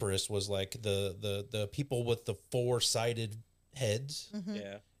Empress was like the people with the 4-sided heads. Mm-hmm.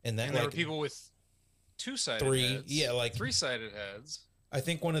 Yeah, and that there were people with 2-sided heads. Yeah, like 3-sided heads. I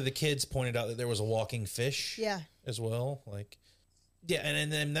think one of the kids pointed out that there was a walking fish. Yeah, as well. Like, yeah,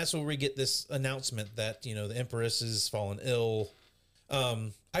 and then that's where we get this announcement that the Empress has fallen ill.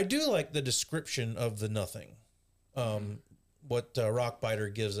 I do like the description of the Nothing. What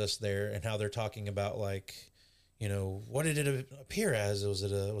Rockbiter gives us there, and how they're talking about like, what did it appear as? Was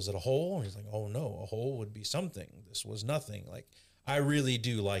it a hole? And he's like, oh no, a hole would be something. This was nothing. Like, I really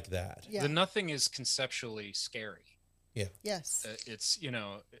do like that. Yeah. The Nothing is conceptually scary. Yeah. Yes. It's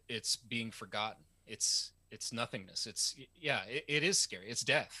it's being forgotten. It's nothingness. It is scary. It's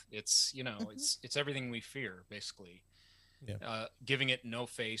death. It's it's everything we fear basically. Yeah. Giving it no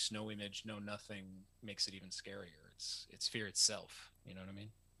face, no image, no nothing makes it even scarier. It's fear itself. You know what I mean?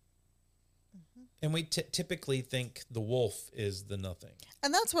 Mm-hmm. And we typically think the wolf is the Nothing.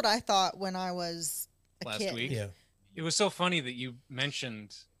 And that's what I thought when I was a last kid. week. Yeah. It was so funny that you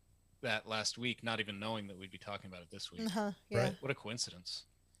mentioned that last week, not even knowing that we'd be talking about it this week. Uh-huh, yeah. Right. What a coincidence.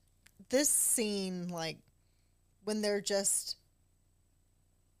 This scene, like when they're just,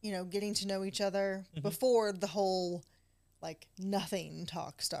 getting to know each other before the whole like nothing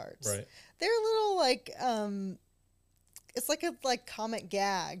talk starts. Right. They're a little like it's like a comic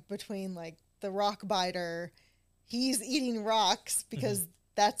gag between like the rock biter. He's eating rocks because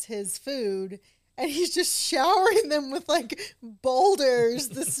that's his food, and he's just showering them with like boulders.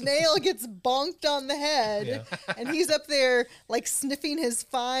 The snail gets bonked on the head, and he's up there like sniffing his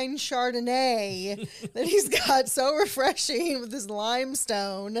fine Chardonnay that he's got so refreshing with his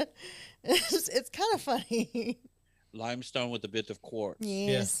limestone. It's kind of funny. Limestone with a bit of quartz.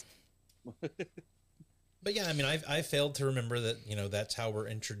 Yes. Yeah. But yeah, I mean, I failed to remember that, that's how we're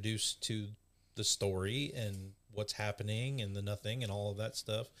introduced to the story and what's happening and the Nothing and all of that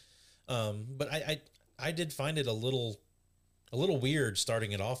stuff. But I did find it a little weird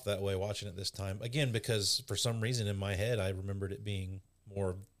starting it off that way, watching it this time. Again, because for some reason in my head, I remembered it being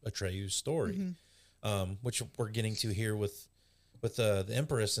more of Atreyu's story, which we're getting to here with the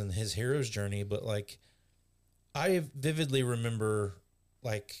Empress and his hero's journey. But like, I vividly remember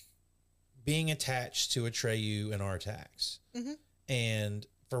like being attached to Atreyu and Artax, and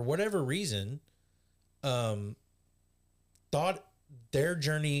for whatever reason, thought their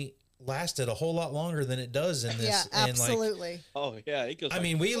journey lasted a whole lot longer than it does in this. Yeah, absolutely. And Oh yeah, it goes. I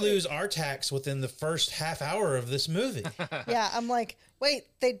mean, we lose Artax within the first half hour of this movie. Yeah, I'm like, wait,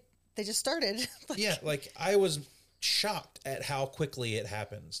 they just started. Yeah, like I was shocked at how quickly it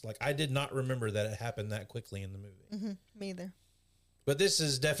happens. Like I did not remember that it happened that quickly in the movie. Me either. But this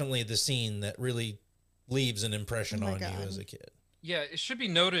is definitely the scene that really leaves an impression on you as a kid. Yeah, it should be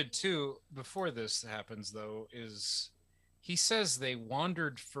noted too, before this happens though, is he says they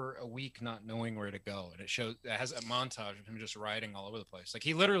wandered for a week not knowing where to go. And it has a montage of him just riding all over the place. Like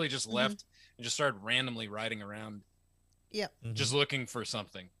he literally just left and just started randomly riding around. Yep. Just looking for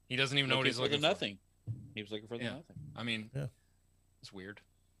something. He doesn't even know what he's looking for. Nothing. He was looking for the Nothing. I mean, it's weird,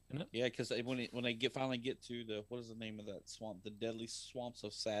 isn't it? Yeah, because when they finally get to what is the name of that swamp? The Deadly Swamps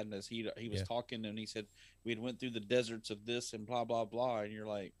of Sadness. He was talking and he said we had went through the deserts of this and blah blah blah, and you're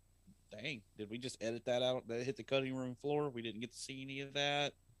like, dang, did we just edit that out? That hit the cutting room floor. We didn't get to see any of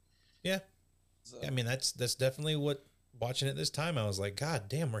that. Yeah, so. I mean that's definitely what watching it this time. I was like, God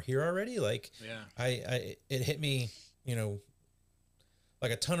damn, we're here already. Like, it hit me,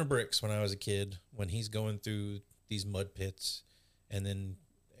 like a ton of bricks when I was a kid. When he's going through these mud pits, and then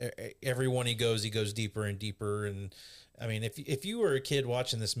everyone he goes deeper and deeper. And I mean, if you were a kid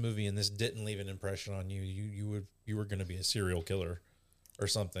watching this movie and this didn't leave an impression on you, you were going to be a serial killer or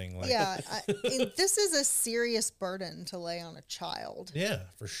something. Like, yeah, this is a serious burden to lay on a child. Yeah,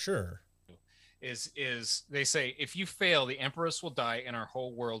 for sure. Is they say if you fail, the Empress will die and our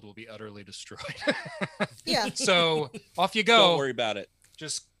whole world will be utterly destroyed. Yeah. So off you go. Don't worry about it.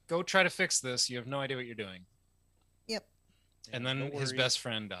 Just go try to fix this. You have no idea what you're doing. Yep. And then his best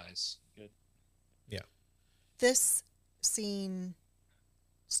friend dies. Good. Yeah. This scene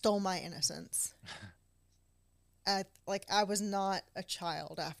stole my innocence. I was not a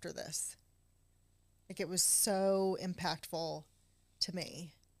child after this. Like, it was so impactful to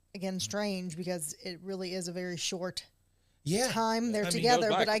me. Again, strange because it really is a very short time they're together.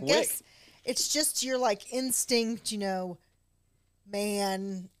 But I guess it's just your like instinct,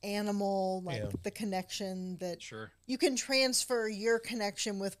 man, animal, the connection that you can transfer your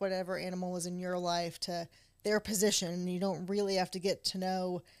connection with whatever animal is in your life to their position. You don't really have to get to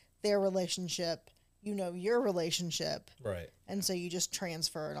know their relationship. You know your relationship. Right. And so you just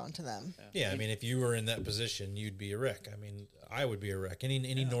transfer it onto them. Yeah, I mean, if you were in that position, you'd be a wreck. I mean, I would be a wreck.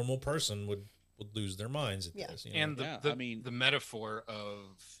 Any normal person would lose their minds at this. And the metaphor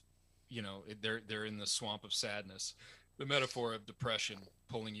of, they're in the swamp of sadness. The metaphor of depression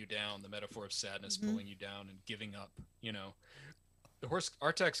pulling you down. The metaphor of sadness pulling you down and giving up. The horse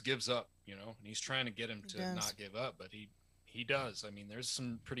Artax gives up. And he's trying to get him to not give up, but he does. I mean, there's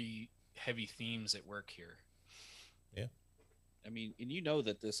some pretty heavy themes at work here. Yeah. I mean, and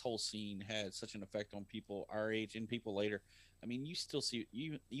that this whole scene had such an effect on people our age and people later. I mean, you still see,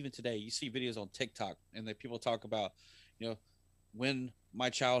 even today, you see videos on TikTok and that people talk about, when my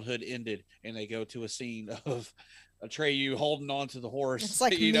childhood ended, and they go to a scene of Atreyu holding on to the horse. It's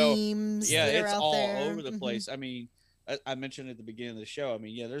like memes. Yeah, that it's are out all there. over the place. I mean, I mentioned at the beginning of the show, I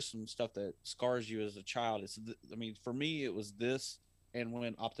mean, there's some stuff that scars you as a child. I mean, for me, it was this and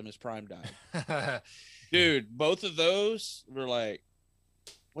when Optimus Prime died. Dude, both of those were like,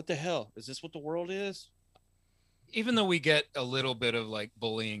 what the hell? Is this what the world is? Even though we get a little bit of like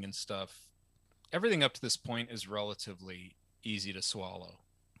bullying and stuff, everything up to this point is relatively easy to swallow.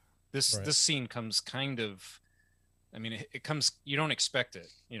 This scene comes kind of, I mean, it comes, you don't expect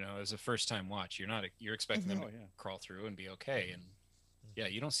it, as a first time watch. You're expecting them to crawl through and be okay. And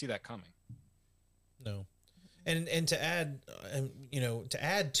you don't see that coming. No. And to add,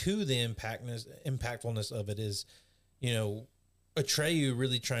 to the impactfulness of it is, Atreyu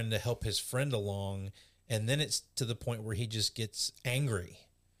really trying to help his friend along, and then it's to the point where he just gets angry,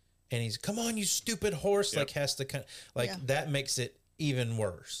 and he's, "Come on, you stupid horse!" Like has to that makes it even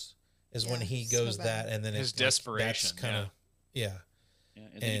worse. Is when he goes and then his desperation. That's kind of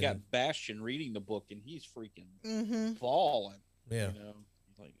And then you got Bastion reading the book, and he's freaking falling. Yeah.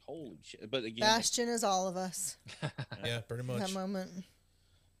 Like, holy shit. But again, Bastion is all of us. Yeah, pretty much. That moment.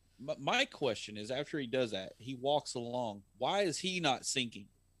 My question is, after he does that, he walks along. Why is he not sinking?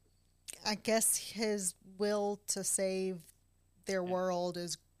 I guess his will to save their world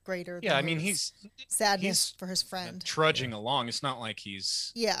is greater than I mean, he's sadness for his friend. Trudging along. It's not like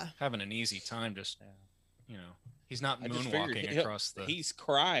he's Yeah. having an easy time. Just, he's not moonwalking across the... He's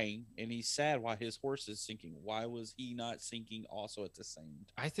crying and he's sad why his horse is sinking. Why was he not sinking also at the same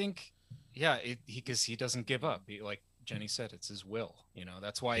time? I think, because he doesn't give up. Like Jenny said, it's his will.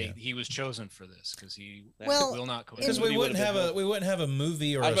 That's why he was chosen for this, because he will not quit. Because we wouldn't have a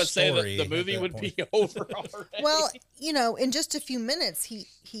movie or I was a about to say story. the movie would be over already. Well, in just a few minutes,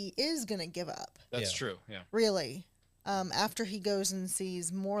 he is going to give up. That's true. Yeah. Really. After he goes and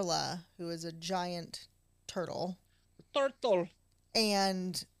sees Morla, who is a giant turtle,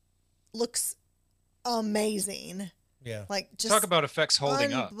 and looks amazing. Yeah. Like, just talk about effects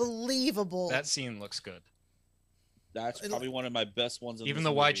holding up. Unbelievable. That scene looks good. That's probably one of my best ones. Even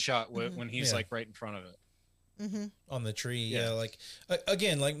the wide shot when he's like right in front of it. On the tree. Like,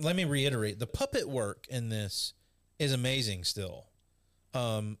 again, like, let me reiterate, the puppet work in this is amazing still.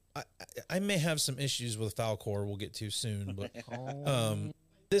 I may have some issues with Falcor we'll get to soon, but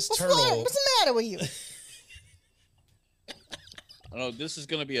this turtle. What's the matter with you? I know this is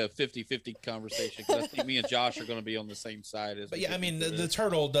going to be a 50-50 conversation, because I think me and Josh are going to be on the same side. But I mean, the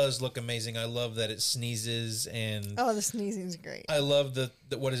turtle does look amazing. I love that it sneezes, and the sneezing's great. I love the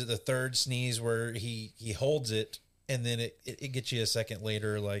what is it, the third sneeze where he holds it, and then it gets you a second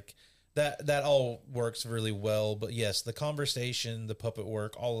later. Like that all works really well. But yes, the conversation, the puppet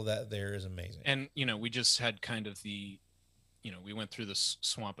work, all of that there is amazing. And we just had kind of we went through this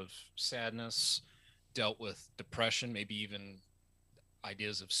swamp of sadness, dealt with depression, maybe even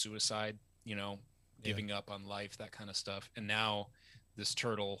ideas of suicide, giving up on life, that kind of stuff. And now this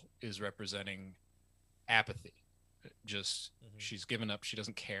turtle is representing apathy. Just she's given up. She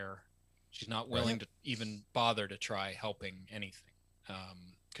doesn't care. She's not willing to even bother to try helping anything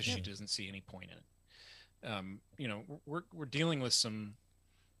because she doesn't see any point in it. You know, we're dealing with some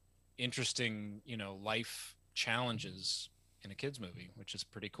interesting, you know, life challenges in a kids movie, which is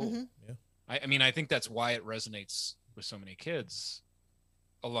pretty cool. Yeah. I mean, I think that's why it resonates with so many kids,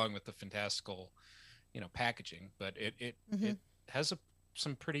 along with the fantastical, you know, packaging. But it has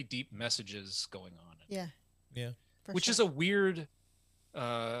some pretty deep messages going on. Yeah. Which is a weird.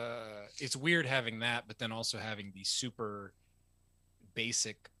 It's weird having that, but then also having these super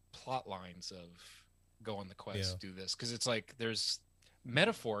basic plot lines of go on the quest, do this, because it's like there's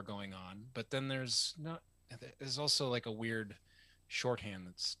metaphor going on, but then there's also like a weird shorthand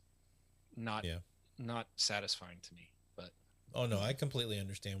that's not satisfying to me. But I completely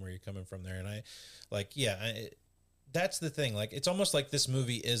understand where you're coming from there, and I like that's the thing. Like, it's almost like this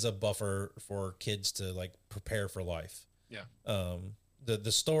movie is a buffer for kids to like prepare for life. Yeah.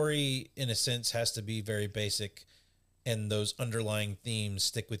 The story, in a sense, has to be very basic, and those underlying themes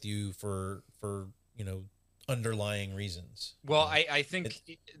stick with you for you know, underlying reasons. Well, I think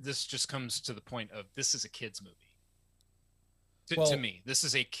this just comes to the point of this is a kids movie. To me, this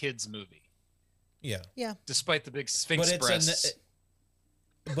is a kids movie. Yeah. Yeah. Despite the big Sphinx breasts.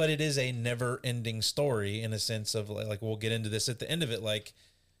 But it is a never-ending story in a sense of like we'll get into this at the end of it. Like,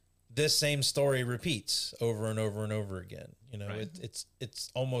 this same story repeats over and over and over again. You know,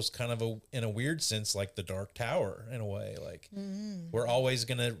 it's almost kind of in a weird sense like the Dark Tower in a way. Like we're always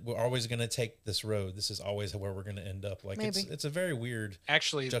gonna take this road. This is always where we're gonna end up. Like it's a very weird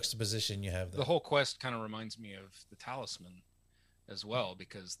juxtaposition you have there. The whole quest kind of reminds me of the Talisman as well,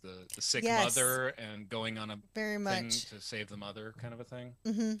 because the sick mother and going on a thing to save the mother kind of a thing.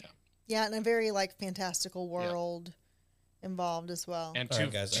 Yeah, and a very like fantastical world involved as well. And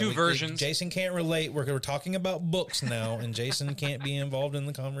two versions. Jason can't relate. We're talking about books now, and Jason can't be involved in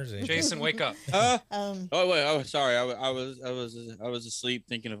the conversation. Jason, wake up. Oh wait, oh sorry, I was asleep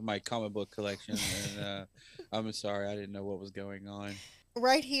thinking of my comic book collection, and I'm sorry, I didn't know what was going on.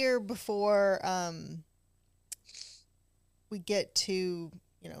 Right here before we get to,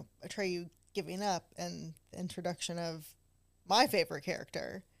 you know, Atreyu giving up and the introduction of my favorite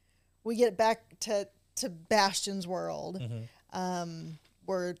character, we get back to Bastian's world,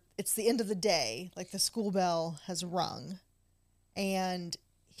 where it's the end of the day, like the school bell has rung, and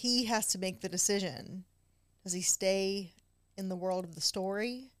he has to make the decision. Does he stay in the world of the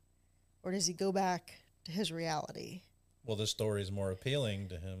story, or does he go back to his reality? Well, the story is more appealing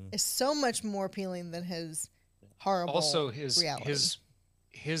to him. It's so much more appealing than his horrible reality.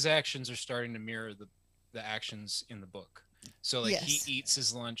 His actions are starting to mirror the actions in the book. So like he eats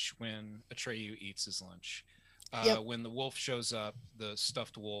his lunch when Atreyu eats his lunch. When the wolf shows up, the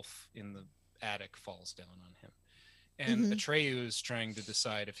stuffed wolf in the attic falls down on him. And Atreyu is trying to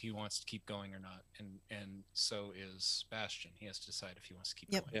decide if he wants to keep going or not. And so is Bastian. He has to decide if he wants to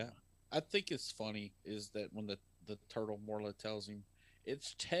keep going. Yeah. I think it's funny is that when the turtle Morla tells him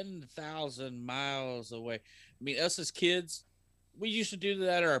it's 10,000 miles away. I mean, us as kids, we used to do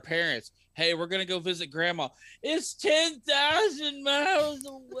that to our parents. Hey, we're going to go visit grandma. It's 10,000 miles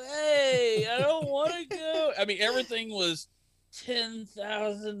away. I don't want to go. I mean, everything was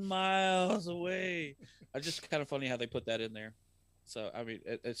 10,000 miles away. It's just kind of funny how they put that in there. So, I mean,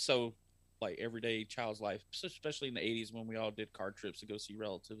 it's so like everyday child's life, especially in the 80s when we all did car trips to go see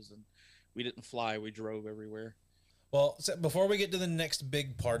relatives and we didn't fly. We drove everywhere. Well, so before we get to the next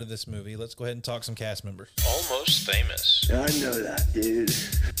big part of this movie, let's go ahead and talk some cast members. Almost Famous. I know that dude.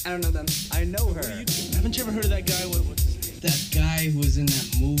 I don't know them. I know her. Haven't you ever heard of that guy? What's his name? That guy who was in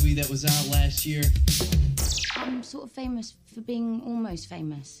that movie that was out last year. I'm sort of famous for being almost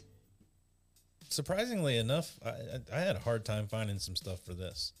famous. Surprisingly enough, I had a hard time finding some stuff for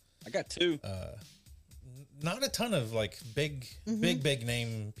this. I got two. Not a ton of like big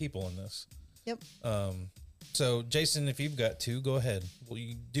name people in this. Yep. So, Jason, if you've got two, go ahead. Well,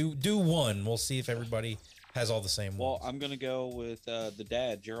 you do one. We'll see if everybody has all the same ones. Well, I'm going to go with the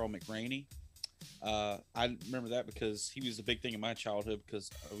dad, Gerald McRaney. I remember that because he was a big thing in my childhood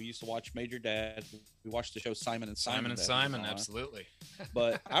because we used to watch Major Dad. We watched the show Simon and Simon. Absolutely.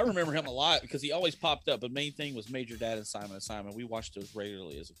 But I remember him a lot because he always popped up. But main thing was Major Dad and Simon. We watched those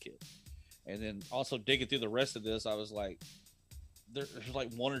regularly as a kid. And then also digging through the rest of this, I was like, there's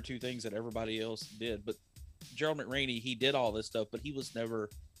like one or two things that everybody else did. But Gerald McRaney, he did all this stuff, but he was never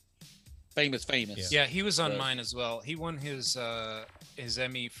famous. Yeah, he was on mine as well. He won his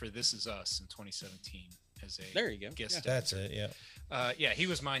Emmy for This Is Us in 2017, as a There you go. guest. Yeah. That's it. Yeah. Yeah, he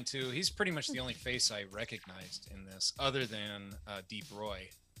was mine too. He's pretty much the only face I recognized in this, other than Deep Roy,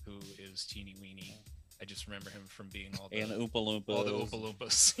 who is teeny weeny. I just remember him from being all the Oompa Loompas. All the Oompa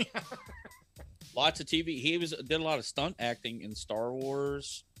Loompas. Lots of TV. He did a lot of stunt acting in Star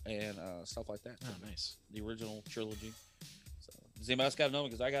Wars and stuff like that. Oh, nice. The original trilogy. So, does anybody else got another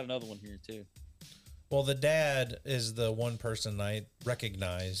one? Because I got another one here too. Well, the dad is the one person I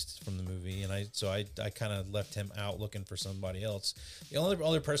recognized from the movie, and I kind of left him out looking for somebody else. The only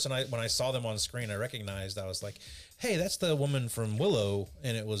other person when I saw them on screen I recognized, I was like, "Hey, that's the woman from Willow,"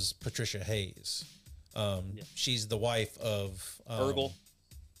 and it was Patricia Hayes. She's the wife of Urkel.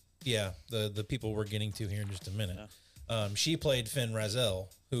 Yeah, the people we're getting to here in just a minute. Yeah. She played Finn Razel,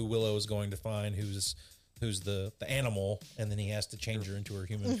 who Willow is going to find, who's the animal, and then he has to change her into her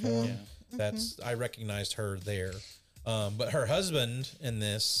human form. Yeah. I recognized her there. But her husband in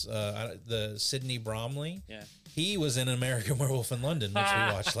this, the Sidney Bromley, he was in American Werewolf in London, which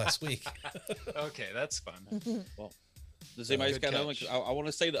we watched last week. Okay, that's fun. Well, does anybody got another one? I want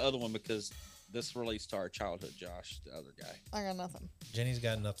to say the other one because this relates to our childhood, Josh, the other guy. I got nothing. Jenny's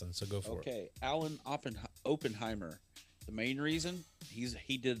got nothing, so go for it. Okay, Alan Oppenheimer. The main reason,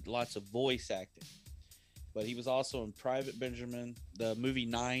 he did lots of voice acting. But he was also in Private Benjamin, the movie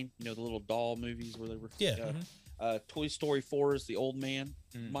 9, the little doll movies where they were. Yeah. Toy Story 4 is the old man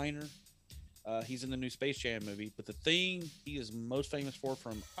miner. He's in the new Space Jam movie. But the thing he is most famous for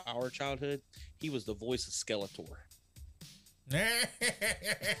from our childhood, he was the voice of Skeletor.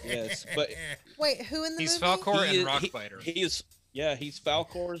 Yes, but wait, who in the he's movie? Falcor and Rockbiter. He's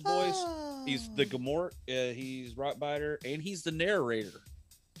Falcor's voice. Oh. He's the Gamort. He's Rockbiter, and he's the narrator.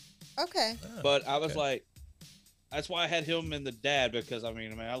 Okay. But I was like, that's why I had him and the dad, because I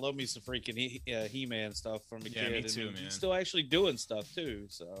love me some freaking He-Man stuff from a kid. Me too, and man. He's still actually doing stuff too,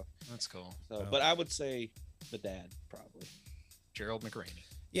 so that's cool. So, but I would say the dad probably. Gerald McRaney.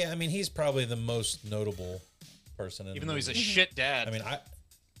 Yeah, he's probably the most notable person in even the though movie. He's a shit dad.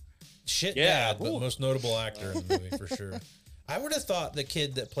 Dad, but most notable actor in the movie for sure. I would have thought the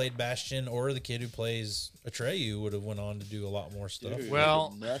kid that played Bastion or the kid who plays Atreyu would have went on to do a lot more stuff. Dude,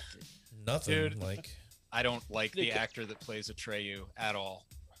 well, nothing. Dude, like I don't like the actor that plays Atreyu at all.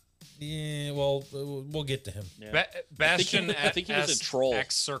 Yeah, well, we'll get to him. Yeah. Bastion, I think he was a troll.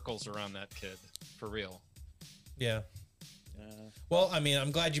 Acts circles around that kid for real. Yeah. Well,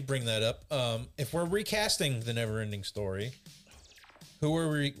 I'm glad you bring that up. If we're recasting the NeverEnding Story, who are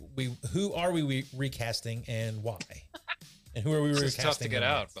we recasting and why? And who are we recasting? It's tough to get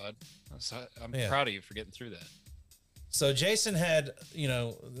out, bud. I'm proud of you for getting through that. So Jason had,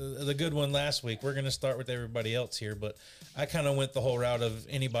 the good one last week. We're going to start with everybody else here, but I kind of went the whole route of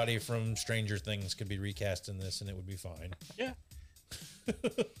anybody from Stranger Things could be recast in this, and it would be fine. Yeah.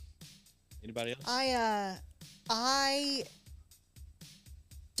 Anybody else? I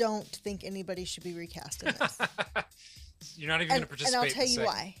don't think anybody should be recast in this. You're not even going to participate. And I'll tell you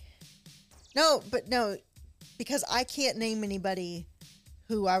why. No, because I can't name anybody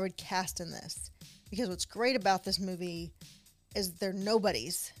who I would cast in this. Because what's great about this movie is they're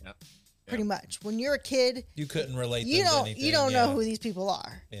nobodies. Yep. Pretty much. When you're a kid, you couldn't relate. You to anything. You don't know who these people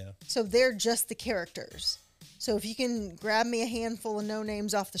are. Yeah. So they're just the characters. So if you can grab me a handful of no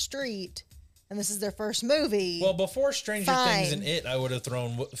names off the street, and this is their first movie. Well, before Stranger Things and It, I would have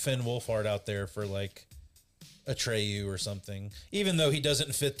thrown Finn Wolfhard out there for like Atreyu or something. Even though he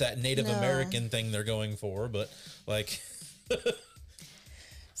doesn't fit that Native American thing they're going for, but like.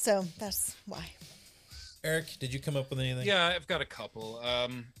 So that's why. Eric, did you come up with anything? Yeah, I've got a couple.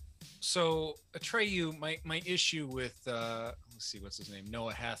 So Atreyu, my issue with let's see, what's his name,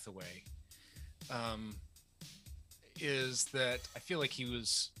 Noah Hathaway, is that I feel like he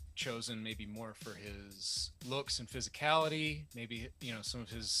was chosen maybe more for his looks and physicality, maybe some of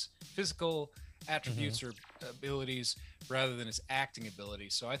his physical attributes or abilities rather than his acting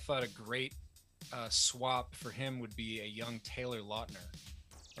ability. So I thought a great swap for him would be a young Taylor Lautner.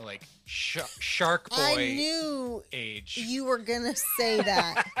 Like Shark Boy. I knew age. You were gonna say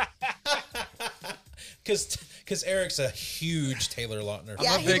that. Because Eric's a huge Taylor Lautner fan.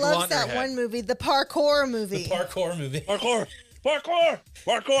 Yeah, he loves that one movie, the parkour movie. Parkour.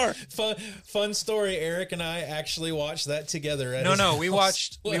 Fun story. Eric and I actually watched that together. We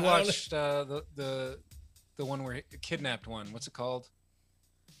watched the one where he kidnapped one. What's it called?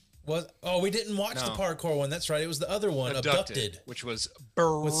 We didn't watch the parkour one. That's right. It was the other one, Abducted, which was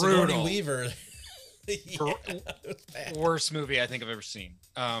brutal. With Sigourney Weaver. Worst movie I think I've ever seen.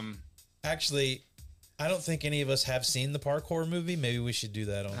 Actually, I don't think any of us have seen the parkour movie. Maybe we should do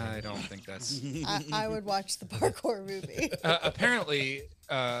that on. I don't think that's. I would watch the parkour movie. Apparently,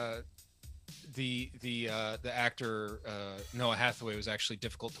 the actor Noah Hathaway was actually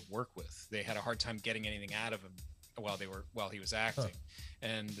difficult to work with. They had a hard time getting anything out of him while he was acting.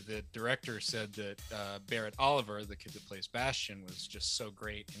 And the director said that Barrett Oliver, the kid that plays Bastion, was just so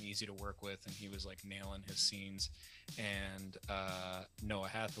great and easy to work with, and he was like nailing his scenes. And Noah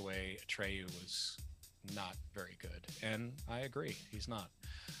Hathaway, Atreyu, was not very good, and I agree, he's not.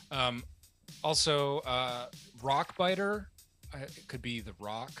 Also, Rockbiter, it could be The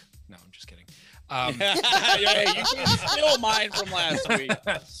Rock. No, I'm just kidding. Yeah, you can steal mine from last week.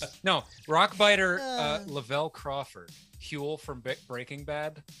 No, Rockbiter, Lavelle Crawford, Huel from Breaking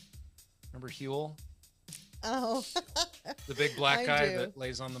Bad. Remember Huel? Oh, the big black guy do. that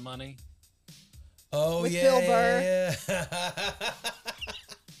lays on the money. Oh, with yeah, Bill Burr. yeah.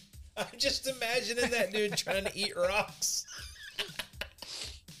 I'm just imagining that dude trying to eat rocks.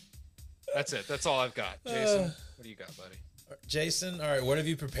 That's it. That's all I've got. Jason, what do you got, buddy? Jason, all right, what have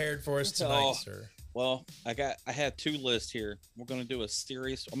you prepared for us tonight, sir? Well, I had 2 lists here. We're gonna do a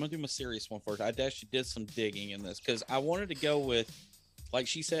serious. I'm gonna do my serious one first. I actually did some digging in this because I wanted to go with, like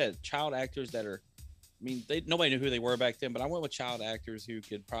she said, child actors that are. I mean, nobody knew who they were back then, but I went with child actors who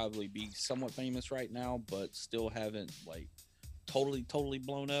could probably be somewhat famous right now, but still haven't like totally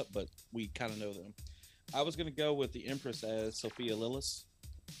blown up. But we kind of know them. I was gonna go with the Empress as Sophia Lillis,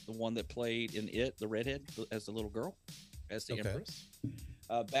 the one that played in It, the redhead, as the little girl, as the Empress.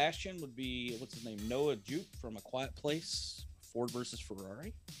 Bastion would be, what's his name? Noah Jupe from A Quiet Place, Ford versus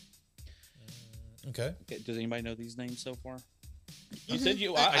Ferrari. Okay. Does anybody know these names so far? You said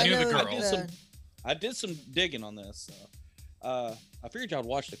you. I knew the girl. I did some digging on this. I figured y'all would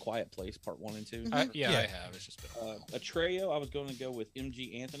watch The Quiet Place, part 1 and 2. Yeah, I have. It's just been Atreyu, I was going to go with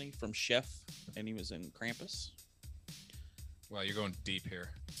M.G. Anthony from Chef, and he was in Krampus. Wow, you're going deep here.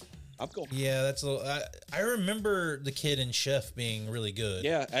 I'm going. Yeah, that's a little. I remember the kid in Chef being really good.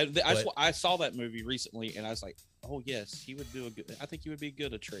 Yeah, I saw that movie recently, and I was like, oh yes, he would do a good. I think he would be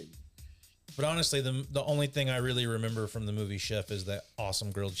good at Atreyu. But honestly, the only thing I really remember from the movie Chef is that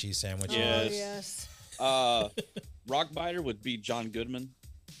awesome grilled cheese sandwich. Yes. Rockbiter would be John Goodman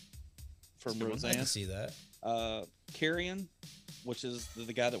from Roseanne. I can see that. Carrion, which is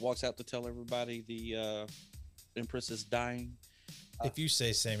the guy that walks out to tell everybody the Empress is dying. If you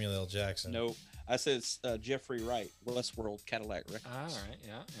say Samuel L. Jackson. No, I said Jeffrey Wright, Westworld Cadillac Records. All right,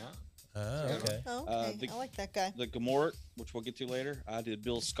 yeah. Oh, okay. Okay, I like that guy. The Gamorreau, which we'll get to later. I did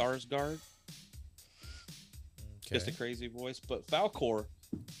Bill Skarsgård. Just a crazy voice. But Falcor,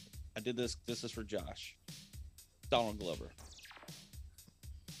 I did this. This is for Josh. Donald Glover.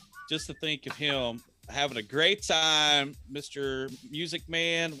 Just to think of him having a great time, Mr. Music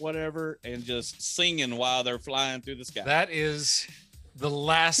Man, whatever, and just singing while they're flying through the sky. That is the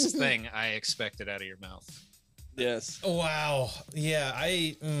last thing I expected out of your mouth. Yes. Wow. Yeah,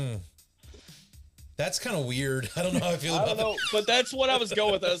 that's kind of weird. I don't know how I feel about that. But that's what I was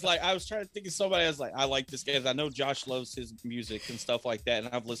going with. I was trying to think of somebody. I was like, I like this guy. I know Josh loves his music and stuff like that,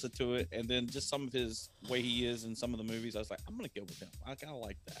 and I've listened to it. And then just some of his way he is in some of the movies, I was like, I'm gonna go with him. I kind of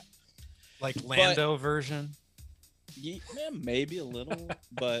like that. Like Lando version. Yeah, maybe a little,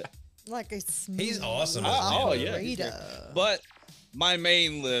 but like a smooth. He's awesome. Oh yeah. But my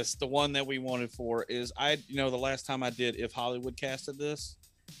main list, the one that we wanted for, is the last time I did If Hollywood casted this.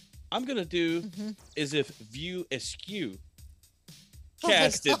 I'm gonna do is if View Askew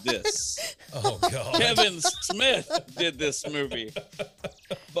casted this. Oh God! Kevin Smith did this movie,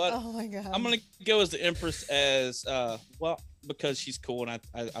 but oh my God! I'm gonna go as the Empress as because she's cool, and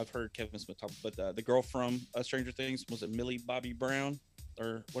I've heard Kevin Smith talk. But the girl from Stranger Things, was it Millie Bobby Brown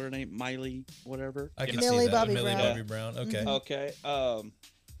or what her name, Miley, whatever? I can Millie see that. Bobby Millie Brown. Bobby Brown. Okay. Okay.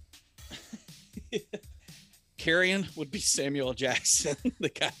 Carrion would be Samuel Jackson, the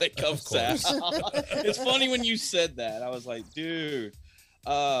guy that comes out. It's funny when you said that. I was like, dude.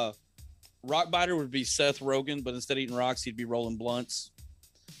 Rockbiter would be Seth Rogen, but instead of eating rocks, he'd be rolling blunts.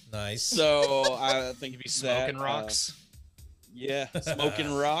 Nice. So I think he'd be smoking rocks. Yeah,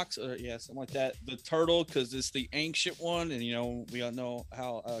 smoking rocks, or something like that. The turtle, because it's the ancient one, and we all know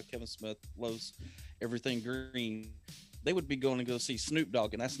how Kevin Smith loves everything green. They would be going to go see Snoop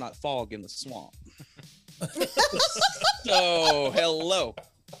Dogg, and that's not Fog in the Swamp. So hello.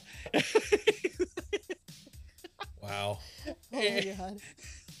 Wow. Oh my God.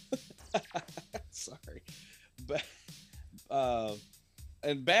 Sorry, but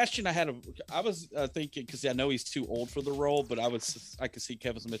and Bastion, I was thinking, because I know he's too old for the role, but I could see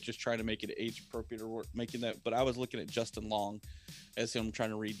Kevin Smith just trying to make it age appropriate or making that. But I was looking at Justin Long as him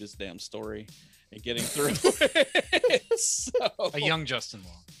trying to read this damn story and getting through it. A young Justin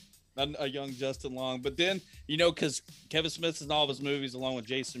Long. A young Justin Long. But then, because Kevin Smith's in all of his movies along with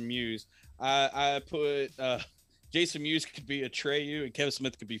Jason Mewes, I put Jason Mewes could be Atreyu and Kevin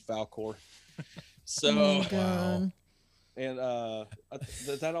Smith could be Falcor. So Oh, God. And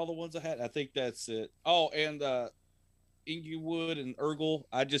is that all the ones I had? I think that's it. Oh, and Inglewood and Urkel,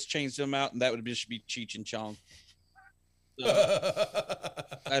 I just changed them out, and that would just be Cheech and Chong. So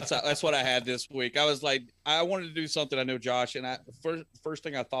that's what I had this week. I was like, I wanted to do something. I know Josh, and first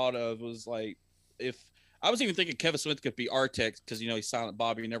thing I thought of was like, if I was even thinking Kevin Smith could be Artex because he's Silent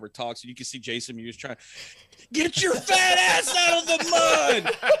Bob, he never talks, and you can see Jason Mewes trying, get your fat ass out of the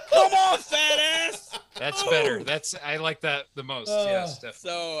mud. Come on, fat ass. That's better. I like that the most. Yes, definitely.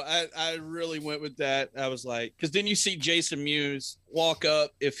 So I really went with that. I was like, because then you see Jason Mewes walk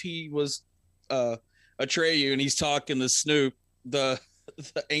up if he was Atreyu and he's talking to Snoop, the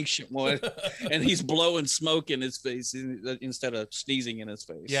ancient one, and he's blowing smoke in his face instead of sneezing in his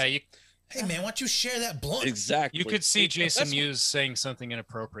face. Yeah, hey man, why don't you share that blunt? Exactly. You could see Jason Mewes saying something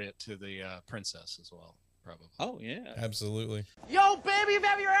inappropriate to the princess as well, probably. Oh yeah, absolutely. Yo, baby, you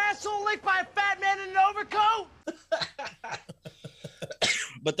have your asshole licked by a fat man in an overcoat?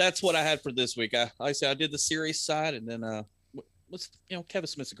 But that's what I had for this week. I said I did the serious side, and then Kevin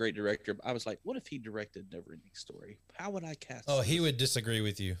Smith's a great director. But I was like, what if he directed NeverEnding Story? How would I cast? Oh, he would disagree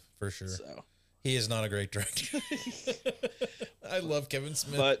with you for sure. So he is not a great director. I love Kevin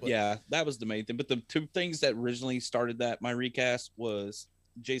Smith, but yeah, that was the main thing. But the two things that originally started my recast was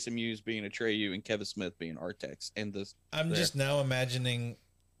Jason Mewes being Atreyu and Kevin Smith being Artex. And I'm just now imagining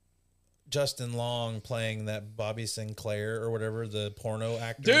Justin Long playing that Bobby Sinclair or whatever, the porno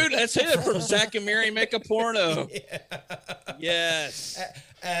actor. Dude, that's him from Zack and Mary Make a Porno. Yeah. Yes.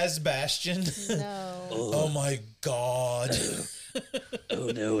 As Bastion. No. Oh my God. Oh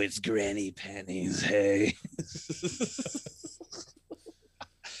no, it's Granny Panties. Hey.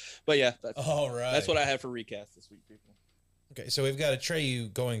 But yeah, all right. That's what I have for recast this week, people. Okay, so we've got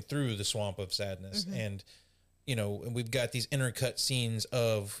Atreyu going through the swamp of sadness, and we've got these intercut scenes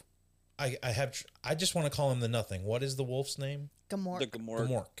of I just want to call him the Nothing. What is the wolf's name? Gamork. The Gamork.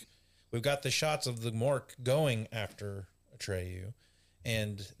 Gamork. We've got the shots of the Gamork going after Atreyu,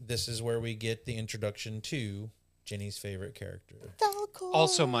 and this is where we get the introduction to Jenny's favorite character. Falcor.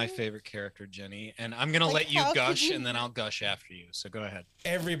 Also my favorite character, Jenny. And I'm going to let you how gush, could you- and then I'll gush after you. So go ahead.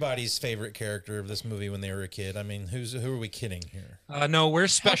 Everybody's favorite character of this movie when they were a kid. I mean, who are we kidding here? No, we're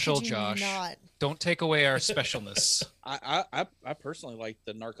special, could you Josh. not? Don't take away our specialness. I personally like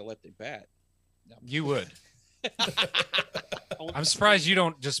the narcoleptic bat. You would. I'm surprised you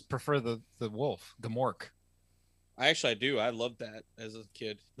don't just prefer the wolf, Gamork. I do. I loved that as a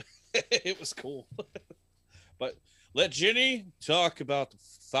kid. It was cool. But let Jenny talk about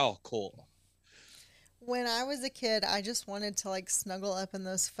Falcor. When I was a kid, I just wanted to like snuggle up in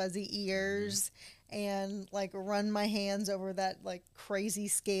those fuzzy ears and like run my hands over that like crazy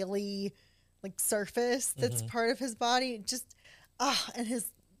scaly like surface that's part of his body. Just and his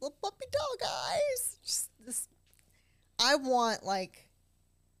little puppy dog eyes. Just this. I want like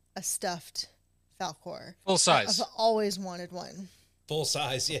a stuffed Falcor. Full size. I've always wanted one. Full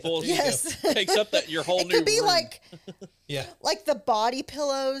size, yeah. Full, yes. Takes up your whole it new could be room. like yeah, like the body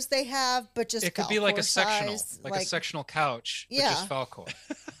pillows they have, but just it could be like a Falcor sectional, size. like a sectional couch, but just Falcor.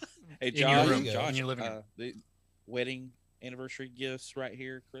 Hey, in Josh, your room, Josh, in your living room. The wedding anniversary gifts right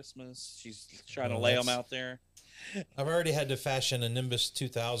here, Christmas. She's trying to lay them out there. I've already had to fashion a Nimbus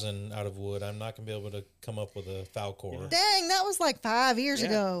 2000 out of wood. I'm not going to be able to come up with a Falcor. Dang, that was like 5 years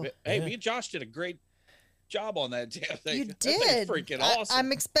ago. Hey, me and Josh did a great job on that damn thing. You That thing's did. freaking awesome.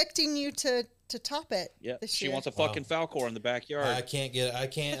 I'm expecting you to top it. Yeah, this she year. wants a fucking Falcor in the backyard.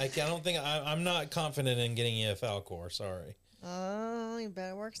 I'm not confident in getting you a Falcor. Sorry. Oh, you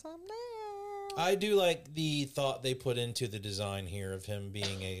better work something out. I do like the thought they put into the design here of him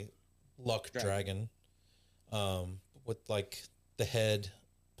being a luck dragon. With like the head,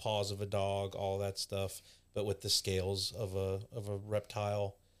 paws of a dog, all that stuff, but with the scales of a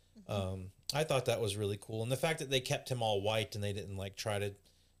reptile. I thought that was really cool, and the fact that they kept him all white and they didn't like try to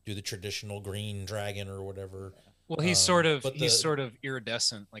do the traditional green dragon or whatever. Well, he's sort of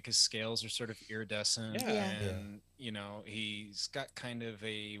iridescent. Like his scales are sort of iridescent, and he's got kind of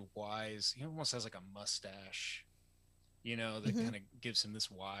a wise. He almost has like a mustache, that kind of gives him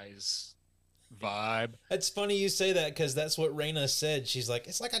this wise vibe. It's funny you say that because that's what Raina said. She's like,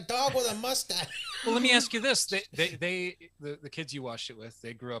 it's like a dog with a mustache. Well, let me ask you this: the kids you watched it with,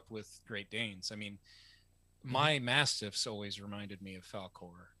 they grew up with Great Danes. I mean, my Mastiffs always reminded me of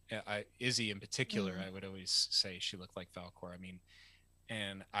Falcor. Izzy in particular, I would always say she looked like Falcor. I mean,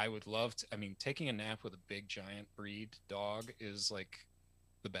 and I would love to. I mean, taking a nap with a big giant breed dog is like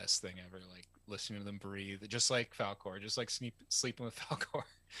the best thing ever. Like listening to them breathe, just like Falcor, just like sleeping with Falcor.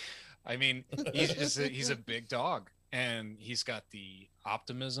 I mean, he's a big dog, and he's got the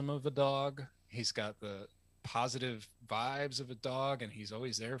optimism of a dog. He's got the positive vibes of a dog, and he's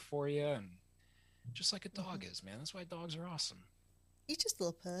always there for you, and just like a dog is, man. That's why dogs are awesome. He's just a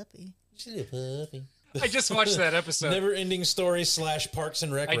little puppy. Just a little puppy. I just watched that episode. Never-ending story / Parks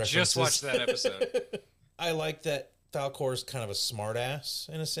and Rec I references. just watched that episode. I like that Falcor's kind of a smartass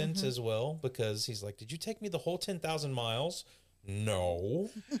in a sense as well, because he's like, "Did you take me the whole 10,000 miles?" No.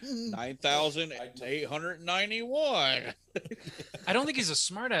 9,891. I don't think he's a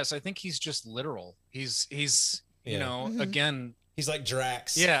smartass. I think he's just literal. He's you know, again, he's like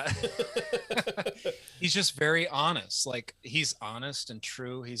Drax. Yeah. He's just very honest. Like, he's honest and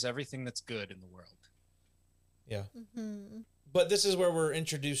true. He's everything that's good in the world. Yeah. But this is where we're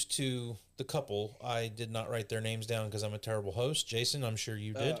introduced to the couple. I did not write their names down because I'm a terrible host. Jason, I'm sure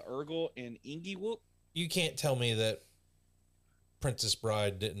you did. Urgel and Ingy Whoop. You can't tell me that Princess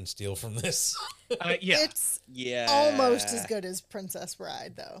Bride didn't steal from this. It's almost as good as Princess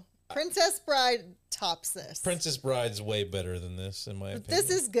Bride, though. Princess Bride tops this. Princess Bride's way better than this, in my opinion.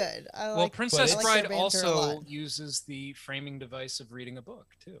 This is good. Well, Princess Bride also uses the framing device of reading a book,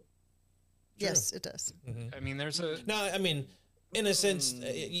 too. Yes, it does. I mean, there's a... No, I mean, in a sense,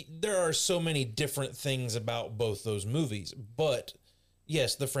 there are so many different things about both those movies. But,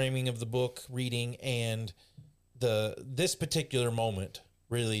 yes, the framing of the book, reading, and this particular moment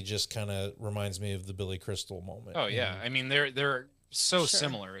really just kind of reminds me of the Billy Crystal moment. Oh, yeah. I mean, they're so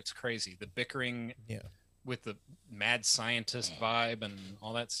similar. It's crazy. The bickering with the mad scientist vibe and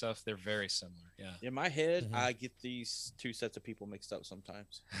all that stuff, they're very similar. Yeah. In my head, I get these two sets of people mixed up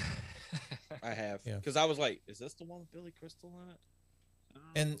sometimes. I have. Because I was like, is this the one with Billy Crystal in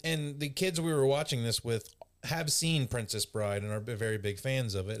it? And the kids we were watching this with have seen Princess Bride and are very big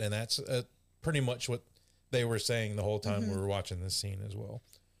fans of it. And that's pretty much what they were saying the whole time we were watching this scene as well.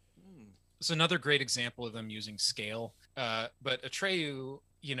 It's another great example of them using scale. But Atreyu,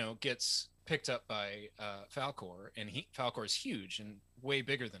 you know, gets picked up by Falcor, and Falcor's huge and way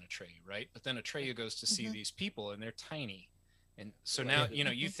bigger than Atreyu, right? But then Atreyu goes to see these people, and they're tiny. And so now, you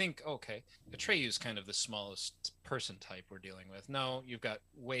know, you think, okay, Atreyu's kind of the smallest person type we're dealing with. No, you've got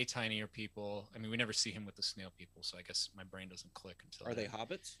way tinier people. I mean, we never see him with the snail people, so I guess my brain doesn't click until. Are they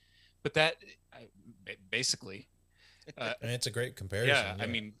hobbits? But basically, and it's a great comparison. Yeah, I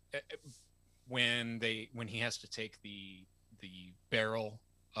mean, when he has to take the barrel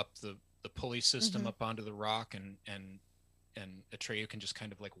up the pulley system up onto the rock, and Atreyu can just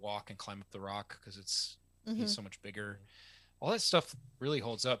kind of like walk and climb up the rock because he's so much bigger. All that stuff really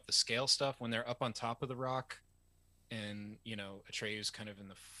holds up. The scale stuff when they're up on top of the rock, and you know Atreyu's kind of in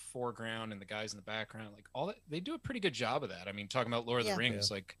the foreground and the guys in the background, like all that, they do a pretty good job of that. I mean, talking about Lord of the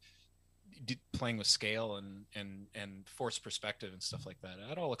Rings, like playing with scale and forced perspective and stuff like that.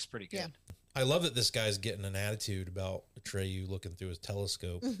 That all looks pretty good. Yeah. I love that this guy's getting an attitude about Atreyu looking through his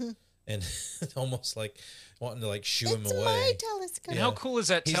telescope and almost like wanting to like shoo him away. My telescope. And how cool is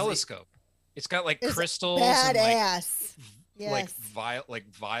that telescope? It's got like crystals badass. and like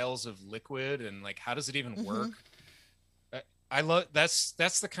vials of liquid, and like how does it even work? I love that's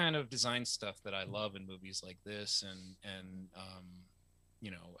the kind of design stuff that I love in movies like this and you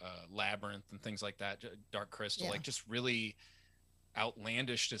know, Labyrinth and things like that, Dark Crystal, like just really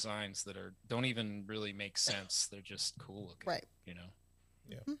outlandish designs that don't even really make sense. They're just cool looking, right? You know.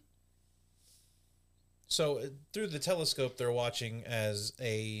 Yeah. So through the telescope, they're watching as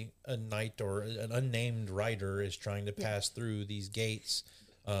a knight or an unnamed rider is trying to pass through these gates.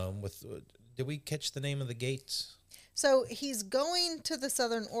 Did we catch the name of the gates? So he's going to the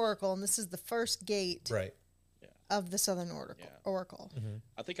Southern Oracle, and this is the first gate, right, of the Southern Oracle.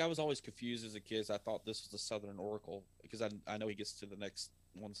 I think I was always confused as a kid. I thought this was the Southern Oracle because I know he gets to the next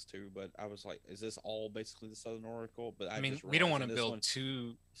ones too, but I was like, is this all basically the Southern Oracle? But I mean, we don't want to build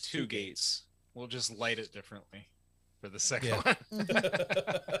two gates. We'll just light it differently for the second one.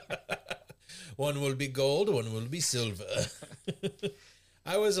 One will be gold, one will be silver.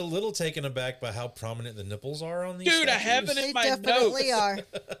 I was a little taken aback by how prominent the nipples are on these statues. I have it in my notes. They definitely are.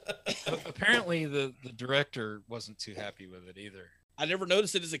 Apparently, the director wasn't too happy with it either. I never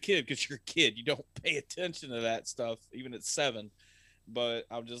noticed it as a kid because you're a kid. You don't pay attention to that stuff, even at 7. But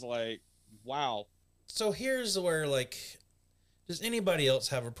I'm just like, wow. So here's where, like, does anybody else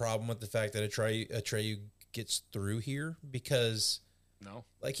have a problem with the fact that Atreyu gets through here? Because, no,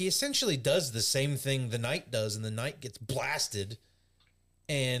 like, he essentially does the same thing the knight does, and the knight gets blasted.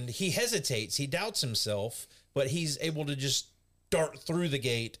 And he hesitates, he doubts himself, but he's able to just dart through the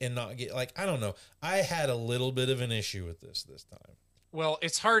gate and not get, like, I don't know. I had a little bit of an issue with this time. Well,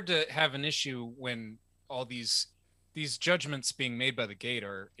 it's hard to have an issue when all these these judgments being made by the gate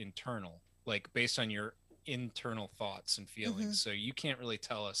are internal, like based on your internal thoughts and feelings. So you can't really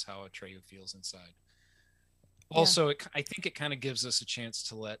tell us how Atreyu feels inside. Also, I think it kind of gives us a chance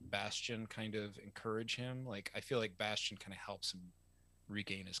to let Bastian kind of encourage him. Like, I feel like Bastian kind of helps him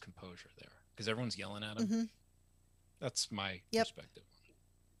regain his composure there because everyone's yelling at him. That's my perspective.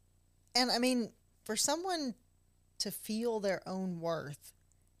 And I mean, for someone to feel their own worth,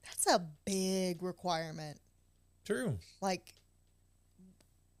 that's a big requirement. True. Like,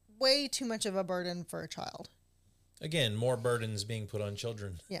 way too much of a burden for a child. Again, more burdens being put on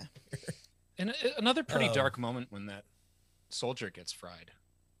children. Yeah. And another pretty dark moment when that soldier gets fried.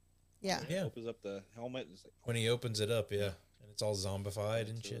 Yeah. Yeah. Opens up the helmet. It's like, when he opens it up, and it's all zombified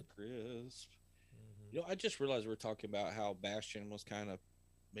and shit. Crisp. You know, I just realized we were talking about how Bastian was kind of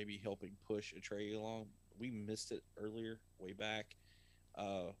maybe helping push Atreyu along. We missed it earlier, way back.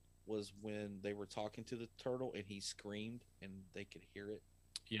 Was when they were talking to the turtle and he screamed and they could hear it.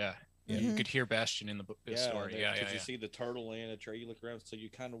 Yeah. You could hear Bastian in the story. Yeah. You see the turtle and Atreyu look around, so you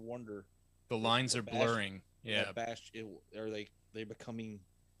kind of wonder. The lines are blurring. Yeah. Are they becoming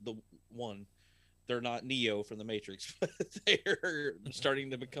the one? They're not Neo from the Matrix, but they're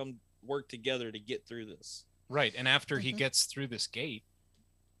starting to work together to get through this. Right. And after he gets through this gate,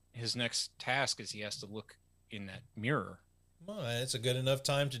 his next task is he has to look in that mirror. Well, it's a good enough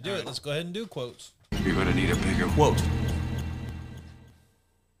time to do it. Let's go ahead and do quotes. You're going to need a bigger quote.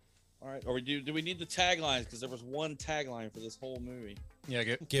 All right. Or do we need the taglines? Because there was one tagline for this whole movie. Yeah,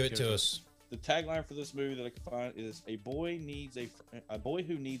 give it to us. The tagline for this movie that I can find is a boy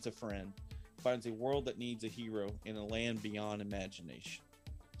who needs a friend finds a world that needs a hero in a land beyond imagination.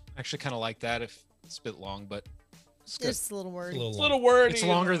 I actually kind of like that if it's a bit long, but it's good. It's a little wordy. It's a little wordy. It's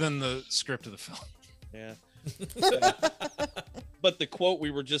longer than the script of the film. Yeah. But the quote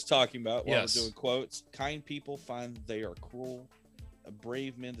we were just talking about while we're doing quotes, kind people find they are cruel.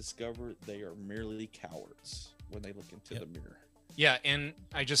 Brave men discover they are merely cowards when they look into the mirror. Yeah, and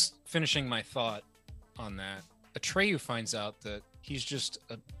I just finishing my thought on that. Atreyu finds out that he's just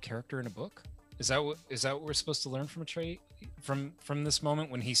a character in a book. Is that what we're supposed to learn from Atreyu from this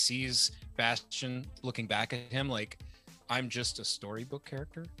moment when he sees Bastian looking back at him like I'm just a storybook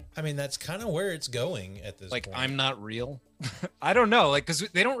character? I mean, that's kind of where it's going at this point. Like I'm not real. I don't know, like because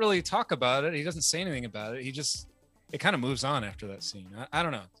they don't really talk about it. He doesn't say anything about it. It kind of moves on after that scene. I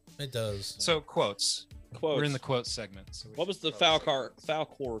don't know. It does. So quotes. We're in the quote segment. So what was the Falcor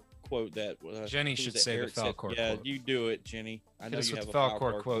quote that Jenny should say the Falcor quote? Yeah, you do it, Jenny. I know you have the a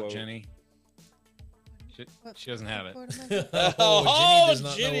Falcor quote, Jenny. She doesn't have it.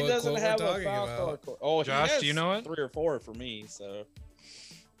 Jenny doesn't have a Falcor quote. Oh, Josh, do you know it? 3 or 4 for me. So,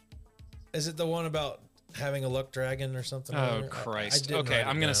 is it the one about having a luck dragon or something? Oh Christ! Okay,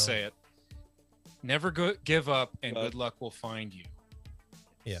 I'm gonna say it. Never give up, and good luck will find you.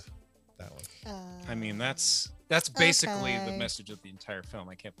 Yeah, that one. I mean, that's basically the message of the entire film.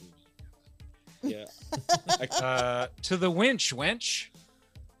 I can't believe it. Yeah. To the winch, wench.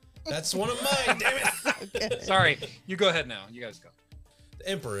 That's one of mine. Damn it. Okay. Sorry, you go ahead now. You guys go. The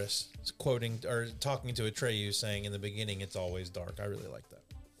Empress is quoting or talking to Atreyu, saying in the beginning, "It's always dark." I really like that.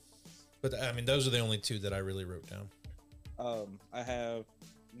 But I mean, those are the only two that I really wrote down. I have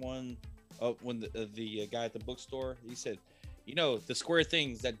one. When the guy at the bookstore, he said, "You know, the square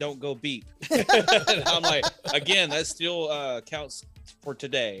things that don't go beep." And I'm like, again, that still counts for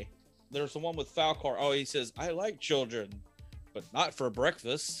today. There's the one with Falcor. Oh, he says, "I like children, but not for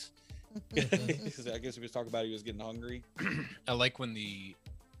breakfast." I guess he was talking about he was getting hungry. I like when the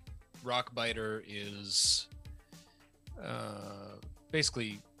rock biter is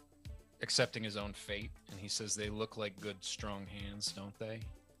basically accepting his own fate, and he says they look like good, strong hands, don't they?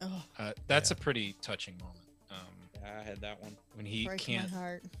 Oh. That's a pretty touching moment. I had that one when he Breaks can't my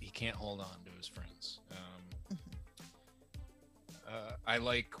heart. He can't hold on to his friends. I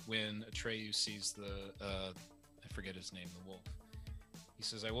like when Atreyu sees the I forget his name, the wolf. He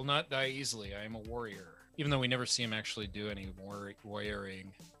says, "I will not die easily. I am a warrior." Even though we never see him actually do any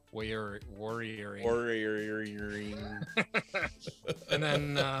warrioring. And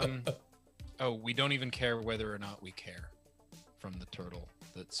then, we don't even care whether or not we care. From the turtle.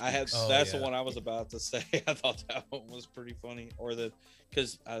 That's the one I was about to say. I thought that one was pretty funny. Or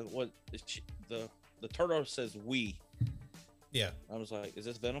because the turtle says "we." Yeah, I was like, "Is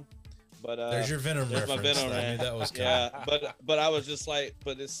this Venom?" But there's your Venom reference. My Venom, I knew that was coming. Yeah, but I was just like,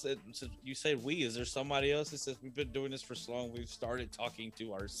 you said "we." Is there somebody else? It says we've been doing this for so long. We've started talking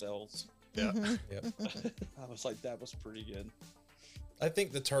to ourselves. Yeah. Yep. I was like, that was pretty good. I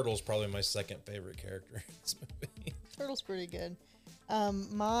think the turtle's probably my second favorite character in this movie. Turtle's pretty good.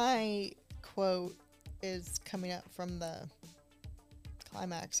 My quote is coming up from the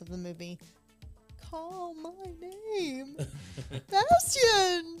climax of the movie. Call my name,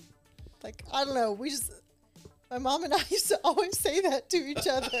 Bastion. Like, I don't know. My mom and I used to always say that to each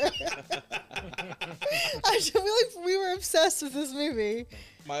other. I feel like we were obsessed with this movie.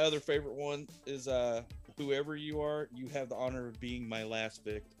 My other favorite one is whoever you are, you have the honor of being my last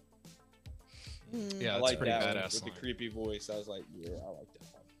victim. Yeah, I that's like pretty that badass with the creepy voice. I was like, yeah, I like that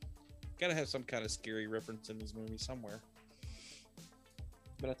one. Gotta have some kind of scary reference in these movies somewhere.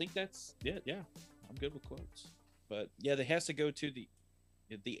 But I think that's it. Yeah, I'm good with quotes. But yeah, they has to go to the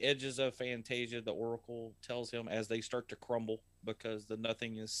edges of Fantasia. The Oracle tells him as they start to crumble because the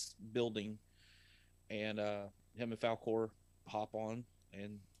nothing is building, and him and Falcor hop on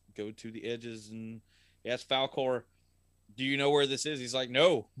and go to the edges and ask Falcor, do you know where this is? He's like,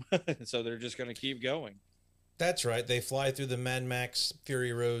 no. So they're just going to keep going. That's right. They fly through the Mad Max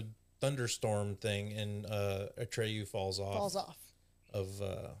Fury Road thunderstorm thing, and Atreyu falls off of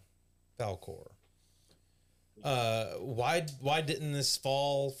Falcor. Why didn't this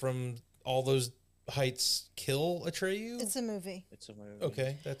fall from all those heights kill Atreyu? It's a movie.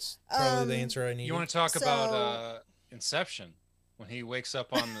 Okay, that's probably the answer I need. You want to talk about Inception, when he wakes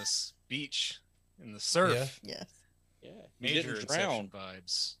up on this beach in the surf? Yes. Yeah. Major Inception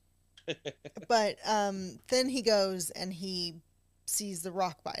vibes. But then he goes and he sees the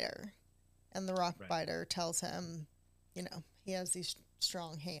rock biter, and the rock biter tells him, he has these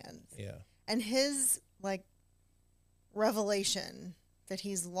strong hands. Yeah. And his revelation that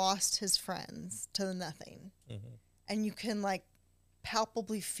he's lost his friends to the nothing, and you can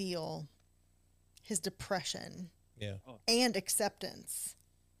palpably feel his depression, and acceptance.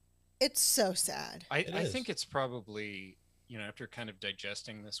 It's so sad. I think it's probably, after kind of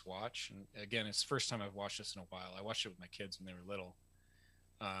digesting this watch, and again, it's the first time I've watched this in a while. I watched it with my kids when they were little.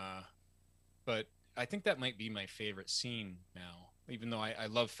 But I think that might be my favorite scene now, even though I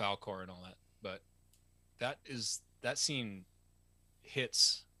love Falcor and all that. But that scene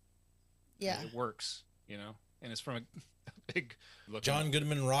hits. Yeah. It works, and it's from a big John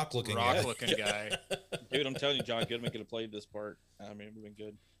Goodman rock-looking guy. Dude, I'm telling you, John Goodman could have played this part. I mean, it would have been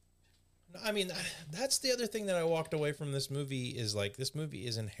good. I mean, that's the other thing that I walked away from this movie is this movie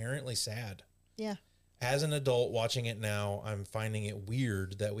is inherently sad. Yeah. As an adult watching it now, I'm finding it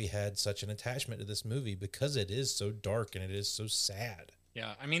weird that we had such an attachment to this movie because it is so dark and it is so sad.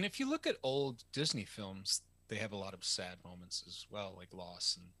 Yeah. I mean, if you look at old Disney films, they have a lot of sad moments as well, like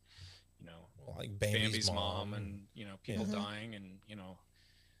loss and, like Bambi's mom and, people dying and,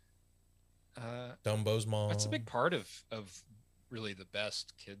 Dumbo's mom. That's a big part of really the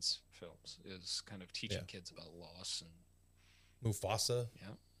best kids films is kind of teaching kids about loss and Mufasa.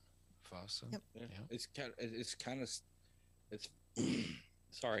 Yeah. Mufasa. Yep. Yeah. It's kind of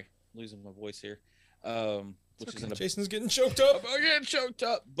sorry, losing my voice here. Which is Jason's getting choked up. I'm getting choked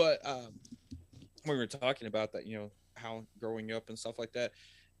up. But when we were talking about that, how growing up and stuff like that,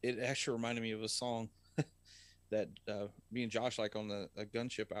 it actually reminded me of a song that me and Josh like on the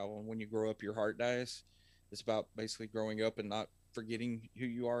Gunship album. When you grow up, your heart dies. It's about basically growing up and not forgetting who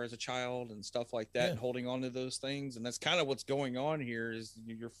you are as a child and stuff like that, and holding on to those things. And that's kind of what's going on here. Is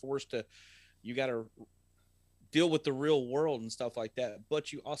you're forced to, you got to deal with the real world and stuff like that.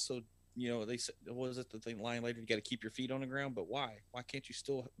 But you also, they said, what is it the thing line later? You got to keep your feet on the ground. But why? Why can't you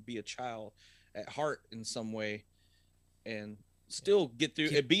still be a child at heart in some way, and still get through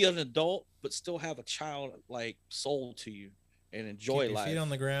and be an adult, but still have a child soul to you and enjoy Keep your life. feet on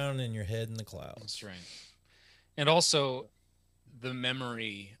the ground and your head in the clouds. That's right. And also, the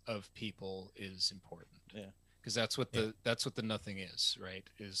memory of people is important. Yeah, because that's what the nothing is, right?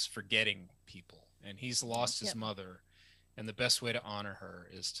 Is forgetting people, and he's lost his mother, and the best way to honor her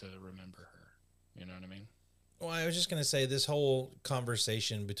is to remember her. You know what I mean? Well, I was just gonna say this whole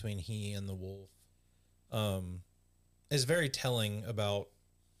conversation between he and the wolf, is very telling about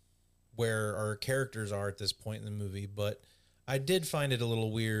where our characters are at this point in the movie. But I did find it a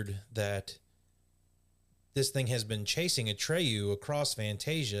little weird that this thing has been chasing Atreyu across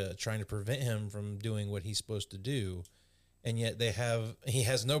Fantasia, trying to prevent him from doing what he's supposed to do. And yet he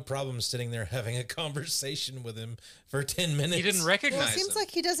has no problem sitting there having a conversation with him for 10 minutes. He didn't recognize It seems him.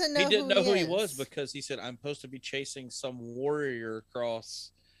 like he doesn't know He didn't know who he is. was because he said, I'm supposed to be chasing some warrior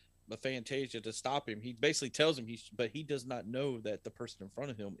across the Fantasia to stop him. He basically tells him but he does not know that the person in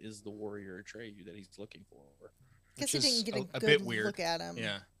front of him is the warrior Atreyu that he's looking for. Guess he didn't get a a good bit weird. look at him.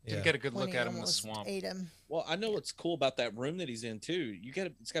 Yeah. Didn't get a good when look he at him in the almost swamp. ate him. Well, I know what's cool about that room that he's in too.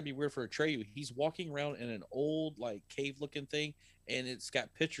 It's gotta be weird for Atreyu. He's walking around in an old like cave looking thing, and it's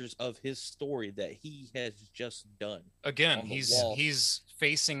got pictures of his story that he has just done. Again, on the he's wall. he's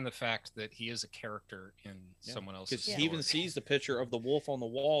facing the fact that he is a character in someone else's Because story. he even sees the picture of the wolf on the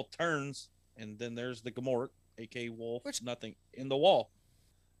wall, turns, and then there's the Gamork, aka Wolf, nothing in the wall.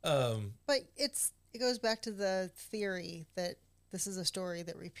 But it goes back to the theory that this is a story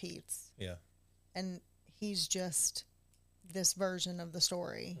that repeats. Yeah. And he's just this version of the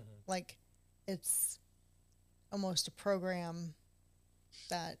story. Like, it's almost a program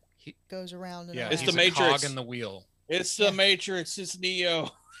that goes around and around. It's the Matrix. Cog in the wheel. It's the Matrix. It's Neo.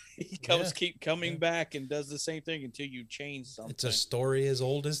 He keep coming back and does the same thing until you change something. It's a story as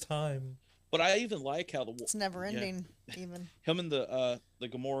old as time. But I even like how It's never ending, even. Him and the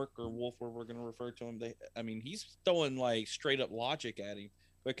Gamork or Wolf, where we're going to refer to him. He's throwing like straight up logic at him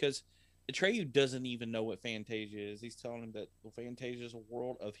because Atreyu doesn't even know what Fantasia is. He's telling him that Fantasia is a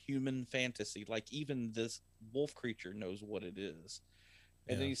world of human fantasy. Like even this wolf creature knows what it is.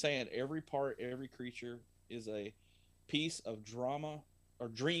 And then he's saying every creature is a piece of drama or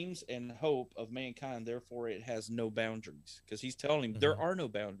dreams and hope of mankind. Therefore, it has no boundaries. Because he's telling him there are no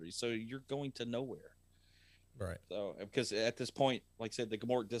boundaries. So you're going to nowhere. Right. So, because at this point, like I said, the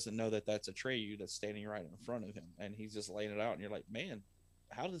Gamork doesn't know that that's Atreyu that's standing right in front of him. And he's just laying it out. And you're like, man,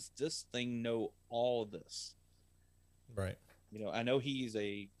 how does this thing know all this? Right. I know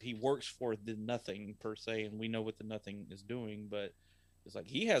he works for the nothing per se, and we know what the nothing is doing, but it's like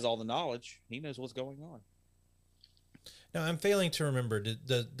he has all the knowledge. He knows what's going on. Now, I'm failing to remember.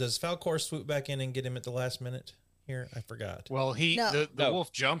 Does Falcor swoop back in and get him at the last minute here? I forgot. Well, the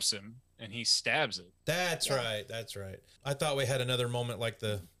wolf jumps him and he stabs it. That's right. That's right. I thought we had another moment like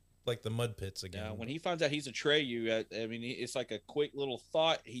the mud pits again. Yeah, when he finds out he's Atreyu, it's like a quick little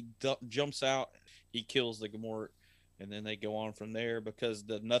thought. He jumps out, he kills the Gamork, and then they go on from there because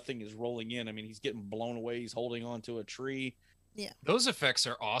the nothing is rolling in. He's getting blown away. He's holding on to a tree. Yeah. Those effects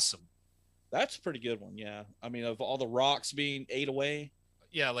are awesome. That's a pretty good one, yeah. Of all the rocks being ate away.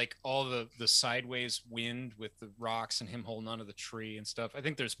 Yeah, like all the sideways wind with the rocks and him holding onto the tree and stuff. I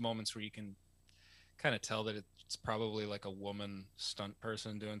think there's moments where you can kind of tell that it's probably like a woman stunt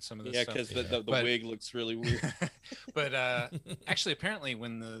person doing some of this stuff. Yeah, because the wig looks really weird. But actually, apparently,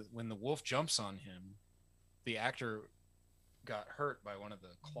 when the wolf jumps on him, the actor got hurt by one of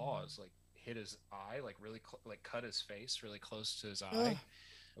the claws, like hit his eye, like really like cut his face really close to his eye.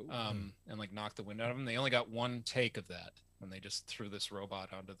 And like knocked the wind out of him. They only got one take of that when they just threw this robot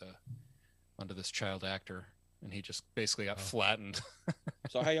onto this child actor, and he just basically got flattened.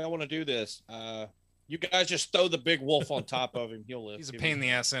 So how y'all want to do this? You guys just throw the big wolf on top of him. He'll live. He's a pain in the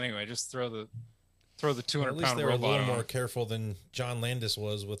ass anyway. Just throw the 200-pound robot. At least they were a little more on. careful than John Landis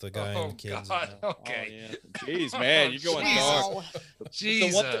was with the guy and kids. God. Okay. Oh, yeah. Jeez, man, you're going dark.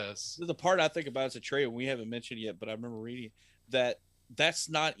 Jesus. The part I think about is Atreyu. We haven't mentioned yet, but I remember reading that's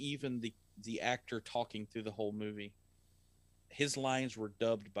not even the actor talking through the whole movie. His lines were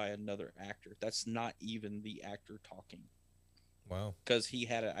dubbed by another actor. That's not even the actor talking. Wow. Because he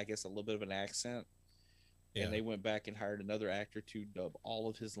had, I guess, a little bit of an accent. Yeah. And they went back and hired another actor to dub all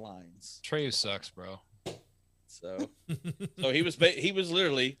of his lines. Atreyu sucks, bro. So he was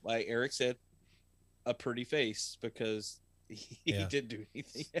literally, like Eric said, a pretty face because he didn't do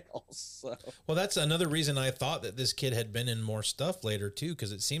anything else. So. Well, that's another reason I thought that this kid had been in more stuff later too,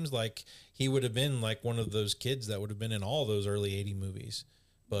 because it seems like he would have been like one of those kids that would have been in all those early 80 movies.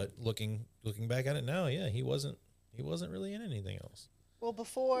 But looking back at it now, yeah, he wasn't really in anything else. Well,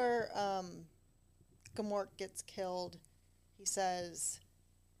 before Gamork gets killed, he says,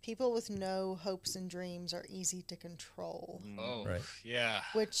 "People with no hopes and dreams are easy to control." Oh, right. Yeah.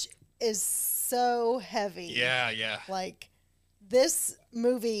 Which is so heavy. Yeah. Like, this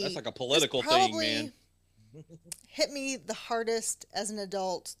movie... That's like a political thing, man. hit me the hardest as an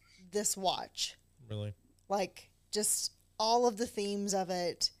adult this watch. Really? Like, just all of the themes of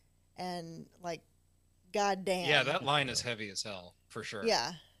it, and, like, goddamn. Yeah, that line is heavy as hell, for sure.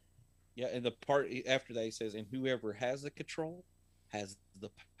 Yeah. Yeah, and the part after that, he says, and whoever has the control has the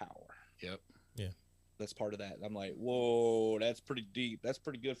power. Yep. Yeah. That's part of that. I'm like, whoa, that's pretty deep. That's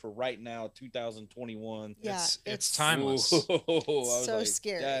pretty good for right now, 2021. Yeah, it's timeless. So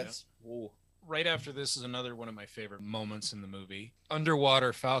scary. Right after this is another one of my favorite moments in the movie.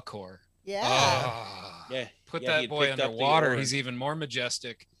 Underwater Falcor. Yeah. Put that boy underwater. He's even more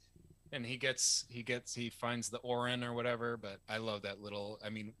majestic. And he finds the Orin or whatever, but I love that little,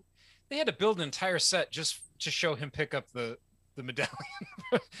 they had to build an entire set just to show him pick up the medallion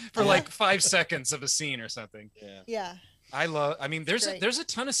for like 5 seconds of a scene or something. Yeah. I mean, there's great. there's a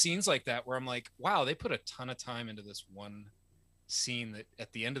ton of scenes like that where I'm like, wow, they put a ton of time into this one scene that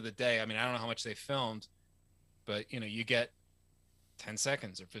at the end of the day, I mean, I don't know how much they filmed, but you get 10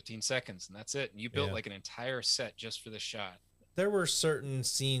 seconds or 15 seconds and that's it. And you built like an entire set just for this shot. There were certain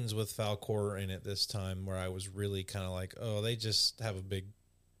scenes with Falcor in it this time where I was really kind of like, oh, they just have a big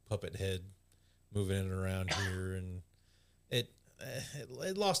puppet head moving it around here, and it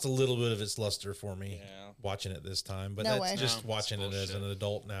lost a little bit of its luster for me watching it this time. But that's just watching it as an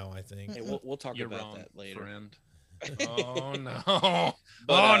adult now, I think. Hey, we'll talk about that later. Friend. Oh no!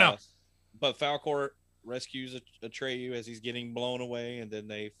 But, no! But Falcor rescues Atreyu as he's getting blown away, and then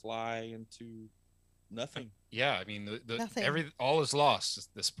they fly into nothing. Yeah, I mean, Nothing. all is lost at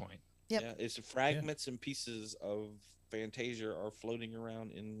this point. Yep. Yeah, it's fragments and pieces of Fantasia are floating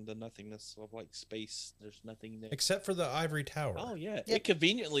around in the nothingness of like space. There's nothing there except for the ivory tower. Oh yeah, it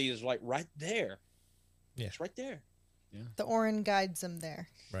conveniently is like right there. Yeah, it's right there. Yeah, the Orin guides him there.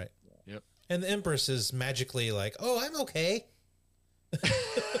 Right. Yep. And the Empress is magically like, "Oh, I'm okay."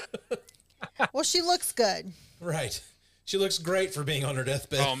 Well, she looks good. Right. She looks great for being on her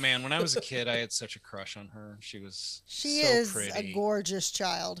deathbed. Oh man, when I was a kid, I had such a crush on her. She She so is pretty. a gorgeous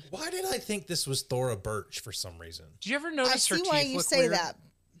child. Why did I think this was Thora Birch for some reason? Did you ever notice her I teeth see why you look say weird? that.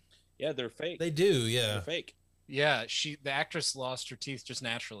 Yeah, they're fake. They do, yeah. They're fake. Yeah, the actress lost her teeth just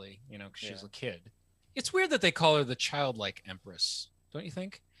naturally, because she's a kid. It's weird that they call her the childlike Empress, don't you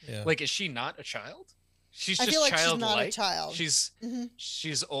think? Yeah. Like, is she not a child? She's I just feel like childlike. she's not a child.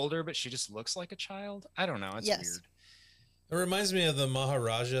 She's older, but she just looks like a child. I don't know. It's weird. It reminds me of the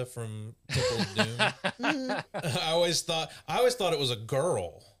Maharaja from Temple of Doom. I always thought it was a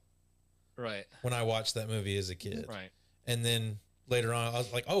girl. Right. When I watched that movie as a kid. Right. And then later on I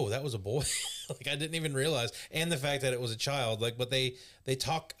was like, oh, that was a boy. Like I didn't even realize. And the fact that it was a child, like, but they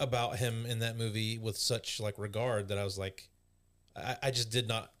talk about him in that movie with such like regard that I was like, I just did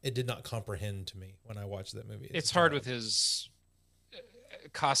not comprehend to me when I watched that movie. It's hard with his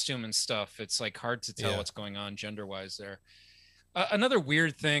costume and stuff. It's like hard to tell what's going on gender wise there. Another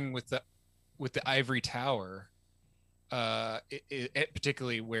weird thing with the ivory tower,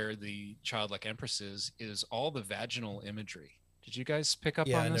 particularly where the childlike Empress is all the vaginal imagery. Did you guys pick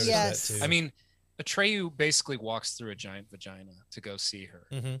up on this? Yes. That too. I mean, Atreyu basically walks through a giant vagina to go see her.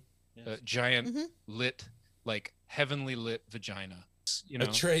 A giant lit, like heavenly lit vagina.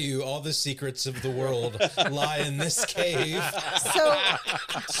 Atreyu, all the secrets of the world lie in this cave. So,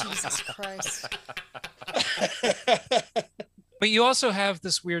 Jesus Christ. But you also have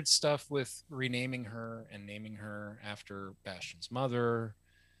this weird stuff with renaming her and naming her after Bastion's mother.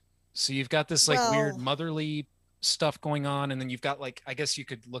 So you've got this weird motherly stuff going on, and then you've got I guess you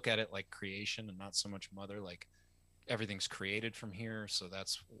could look at it like creation and not so much mother, like everything's created from here. So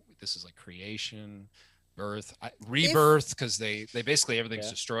this is like creation, birth, rebirth, because they basically everything's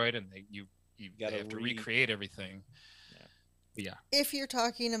destroyed and they have to recreate everything. Yeah. If you're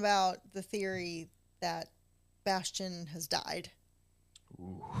talking about the theory that Bastion has died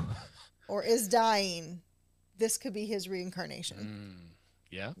or is dying, this could be his reincarnation.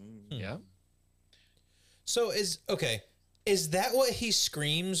 Yeah. Yeah. So is that what he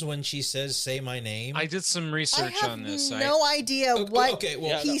screams when she says, "Say my name"? I did some research on this. I have no idea what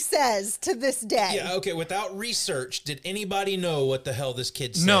he says to this day. Yeah, okay. Without research, did anybody know what the hell this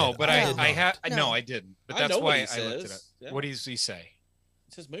kid said? No, but I didn't. But that's why I looked it up. Yeah. What does he say?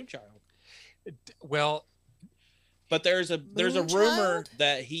 It says Moonchild. Well, but there's a rumor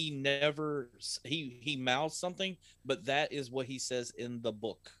that he never he mouthed something, but that is what he says in the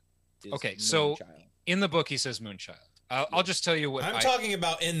book. Okay, so in the book he says Moonchild. I'll just tell you what I'm talking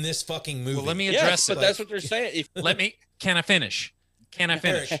about in this fucking movie. Well, let me address it. But that's what they're saying. Can I finish? Can I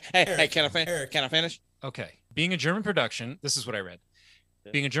finish? Hey, can I finish? Okay. Being a German production, this is what I read.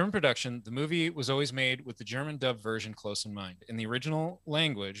 Being a German production, the movie was always made with the German dub version close in mind. In the original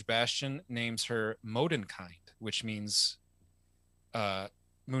language, Bastian names her Modenkind, which means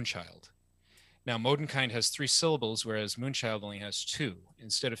Moonchild. Now, Modenkind has 3 syllables, whereas Moonchild only has 2.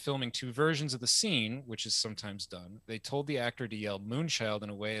 Instead of filming 2 versions of the scene, which is sometimes done, they told the actor to yell Moonchild in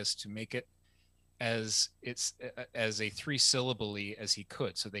a way as to make it as a 3-syllable-y as he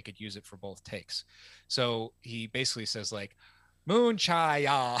could, so they could use it for both takes. So he basically says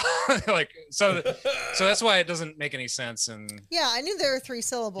Moonchild, so that's why it doesn't make any sense. And yeah, I knew there were 3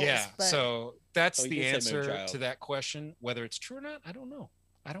 syllables. Yeah, but... so that's the answer to that question. Whether it's true or not, I don't know.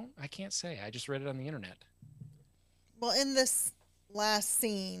 I can't say. I just read it on the internet. Well, in this last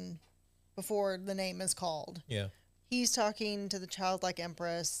scene before the name is called, he's talking to the childlike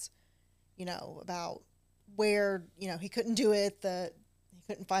Empress, about where, he couldn't do it. He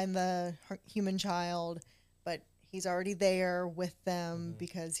couldn't find the human child, but he's already there with them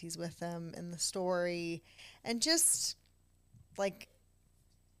because he's with them in the story. And just like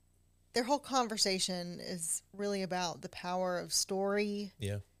their whole conversation is really about the power of story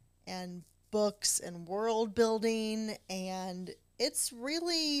and books and world building. And it's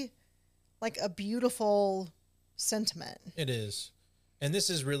really like a beautiful sentiment. It is. And this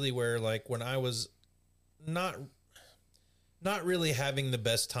is really where, like, when I was not really having the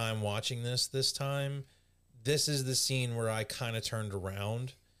best time watching this time, this is the scene where I kind of turned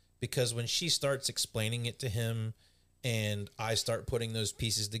around, because when she starts explaining it to him and I start putting those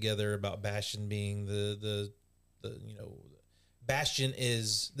pieces together about Bastion being the Bastion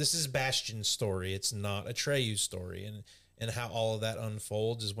this is Bastion's story. It's not Atreyu's story. And how all of that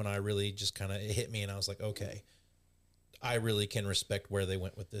unfolds is when I really just kind of, it hit me and I was like, okay, I really can respect where they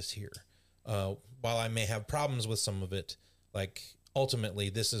went with this here. While I may have problems with some of it, like ultimately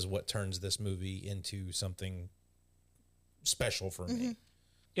this is what turns this movie into something special for me.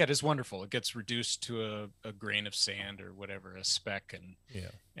 Yeah, it is wonderful. It gets reduced to a grain of sand or whatever, a speck,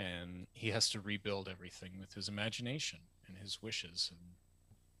 and he has to rebuild everything with his imagination and his wishes. And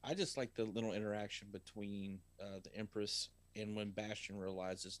I just like the little interaction between the Empress and when Bastion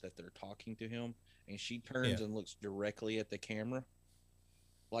realizes that they're talking to him, and she turns and looks directly at the camera,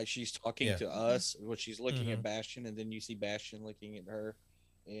 like she's talking to us, when she's looking at Bastion, and then you see Bastion looking at her,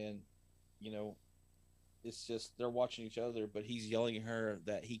 and it's just they're watching each other, but he's yelling at her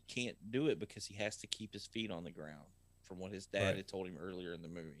that he can't do it because he has to keep his feet on the ground, from what his dad had told him earlier in the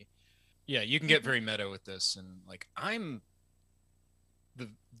movie. Yeah, you can get very meta with this, and like I'm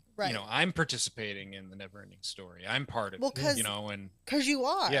I'm participating in the NeverEnding story. I'm part of it, because you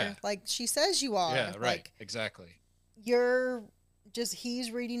are. Like she says you are. Yeah, right. Like, exactly.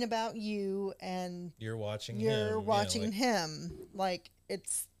 He's reading about you and you're watching him. Like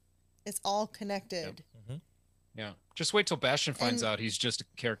it's all connected. Yeah. Just wait till Bastion finds out he's just a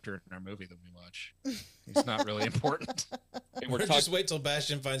character in our movie that we watch. He's not really important. Just wait till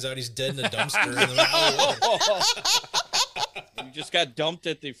Bastion finds out he's dead in a dumpster in the middle of the woods. You just got dumped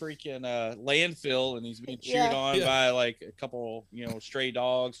at the freaking landfill, and he's being chewed on by like a couple, stray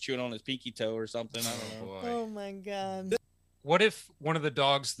dogs chewing on his pinky toe or something. I don't know. Oh my God. What if one of the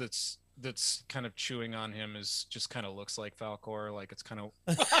dogs that's kind of chewing on him is just kind of looks like Falcor, like it's kind of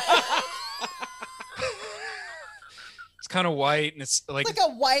it's kind of white, and it's like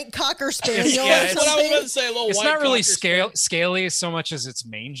a white cocker spaniel. That's what I was going to say. It's not really scaly so much as it's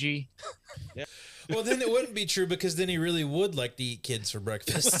mangy. Yeah. Well, then it wouldn't be true, because then he really would like to eat kids for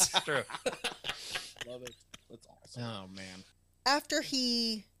breakfast. That's true. Love it. That's awesome. Oh man. After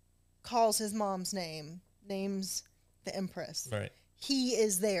he calls his mom's names the Empress. Right. He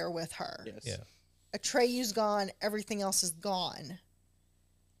is there with her. Yes. Yeah. Atreyu's gone. Everything else is gone.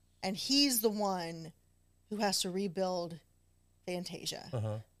 And he's the one who has to rebuild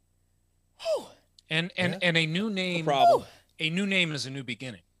Fantasia. And a new name. Problem. A new name is a new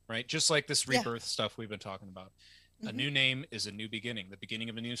beginning, right? Just like this rebirth stuff we've been talking about. A new name is a new beginning, the beginning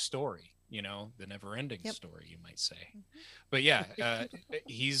of a new story. The never-ending story, you might say. But yeah,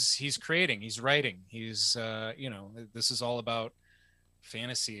 he's creating, he's writing, he's this is all about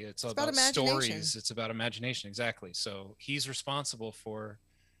fantasy. It's all about stories. It's about imagination, exactly. So he's responsible for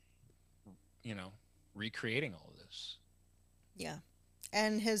recreating all of this. Yeah.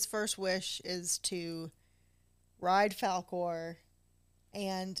 And his first wish is to ride Falcor,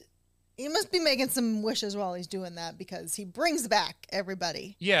 and he must be making some wishes while he's doing that, because he brings back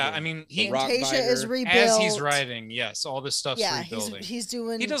everybody. Yeah, I mean, Fantasia is rebuilt. As he's riding, yes, all this stuff's rebuilding.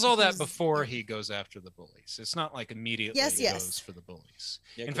 He does all that before he goes after the bullies. It's not like immediately he goes for the bullies.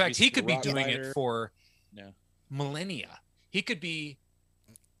 Yeah, in fact, he could be doing it for millennia. He could be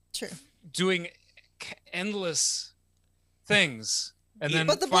doing endless things. And then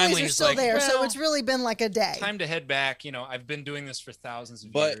but the finally bullies are still there, so it's really been like a day. Time to head back. I've been doing this for thousands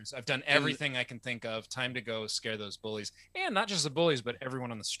of years. I've done everything I can think of. Time to go scare those bullies. And not just the bullies, but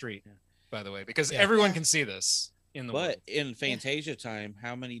everyone on the street, by the way, because everyone can see this in the world. But in Fantasia time,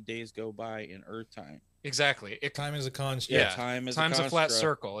 how many days go by in Earth time? Exactly. Time is a construct. Yeah, time's a flat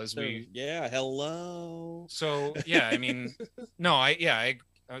circle. Hello. So yeah, I mean,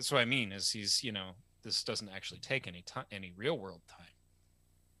 that's what I mean is he's this doesn't actually take any real world time.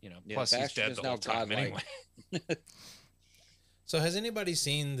 Plus he's dead the whole time anyway. So has anybody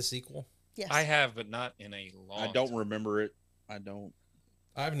seen the sequel? Yes. I have, but not in a long I don't remember it.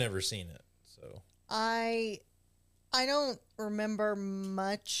 I've never seen it. So I don't remember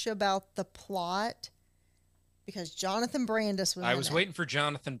much about the plot, because Jonathan Brandis was I was waiting for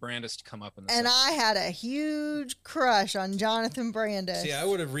Jonathan Brandis to come up in this and I had a huge crush on Jonathan Brandis. See, I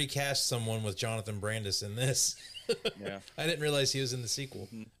would have recast someone with Jonathan Brandis in this. Yeah. I didn't realize he was in the sequel.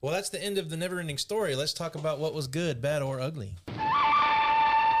 Well, that's the end of the NeverEnding Story. Let's talk about what was good, bad, or ugly.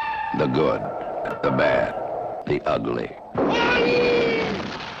 The good, the bad, the ugly.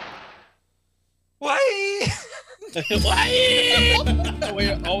 Why?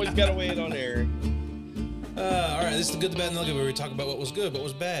 We always got to wait on Eric. All right, this is the good, the bad, and the ugly, where we talk about what was good, what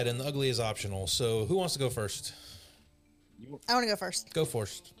was bad, and the ugly is optional. So who wants to go first? I want to go first. Go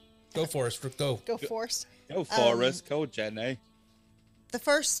first. Go Forrest. Go. Go Forrest. Go Forrest. Go Jenny. The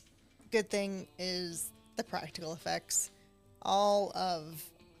first good thing is the practical effects. All of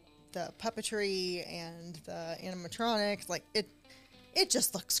the puppetry and the animatronics, like it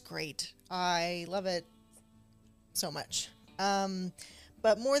just looks great. I love it so much.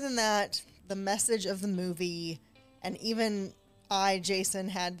 But more than that, the message of the movie, and even Jason,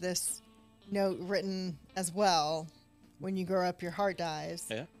 had this note written as well. When you grow up, your heart dies.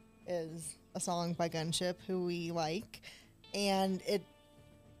 Yeah. Is a song by Gunship, who we like, and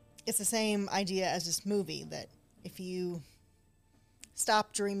it's the same idea as this movie, that if you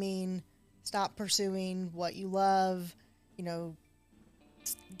stop dreaming, stop pursuing what you love,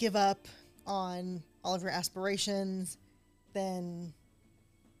 give up on all of your aspirations, then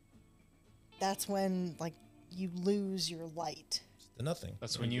that's when you lose your light. To nothing.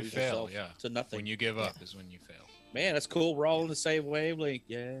 That's when you fail. Yeah. To nothing. When you give up is when you fail. Man, that's cool. We're all in the same wavelength.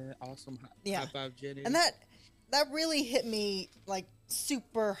 Yeah, awesome. High five, Jenny. And that really hit me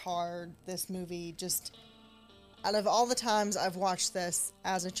super hard. This movie, just out of all the times I've watched this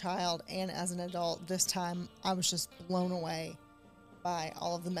as a child and as an adult, this time I was just blown away by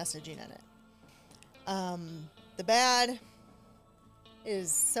all of the messaging in it. The bad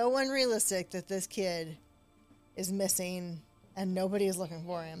is so unrealistic that this kid is missing and nobody is looking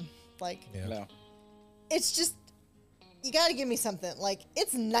for him. No. It's just, you got to give me something.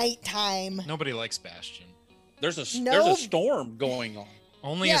 It's nighttime. Nobody likes Bastion. There's a storm going on.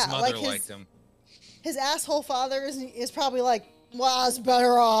 Only his mother liked him. His asshole father is probably well, I was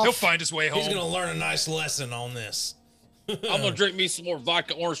better off. He'll find his way home. He's going to learn a nice lesson on this. I'm going to drink me some more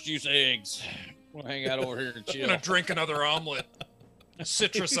vodka orange juice eggs. We'll hang out over here and chill. I'm going to drink another omelet. A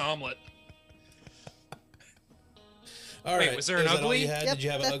citrus omelet. All right. Wait, was there an ugly? All you had? Yep, Did you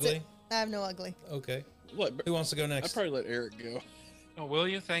have an that's ugly? it. I have no ugly. Okay. What? Who wants to go next? I'd probably let Eric go. Oh, will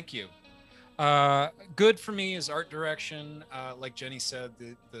you? Thank you. Good for me is art direction. Like Jenny said,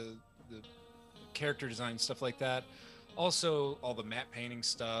 the character design, stuff like that. Also, all the matte painting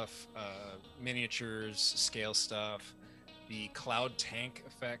stuff, miniatures, scale stuff, the cloud tank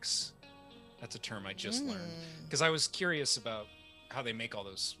effects. That's a term I just learned because I was curious about how they make all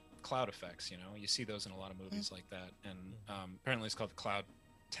those cloud effects. You see those in a lot of movies like that, and apparently it's called the cloud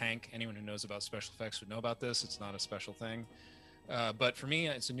tank. Anyone who knows about special effects would know about this. It's not a special thing, but for me,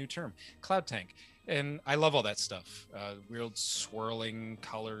 it's a new term, cloud tank, and I love all that stuff. Weird swirling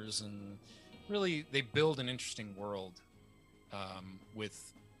colors, and really they build an interesting world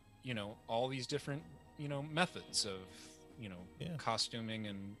with all these different methods of costuming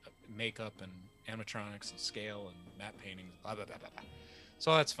and makeup and animatronics and scale and matte painting, blah blah blah blah blah.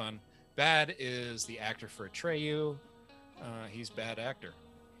 So that's fun. Bad is the actor for Atreyu. He's bad actor.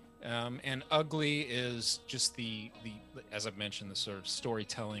 And ugly is just the as I've mentioned, the sort of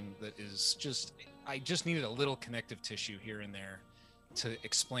storytelling that is just, I just needed a little connective tissue here and there to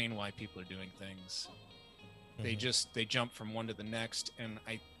explain why people are doing things. They jump from one to the next, and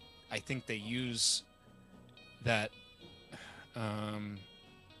I think they use that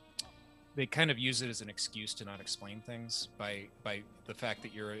they kind of use it as an excuse to not explain things by the fact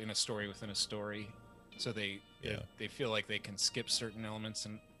that you're in a story within a story. So they feel like they can skip certain elements,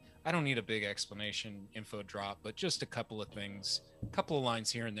 and I don't need a big explanation, info drop, but just a couple of things, a couple of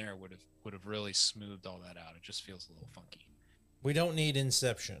lines here and there would have really smoothed all that out. It just feels a little funky. We don't need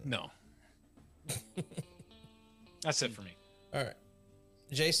Inception. No. That's it for me. All right.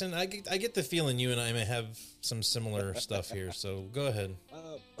 Jason, I get the feeling you and I may have some similar stuff here, so go ahead.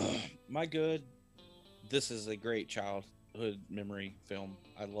 My good, this is a great childhood memory film.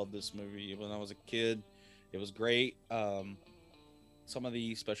 I love this movie. When I was a kid, it was great. Some of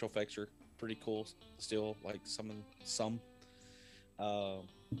the special effects are pretty cool still, like some. I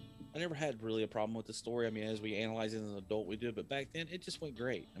never had really a problem with the story. I mean, as we analyze it as an adult, we do, but back then it just went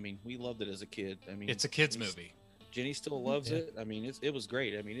great. I mean, we loved it as a kid. I mean, it's a kid's movie. Jenny still loves it. I mean, it was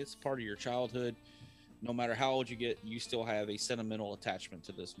great. I mean, it's part of your childhood. No matter how old you get, you still have a sentimental attachment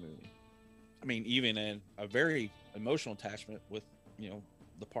to this movie. I mean, even in a very emotional attachment with,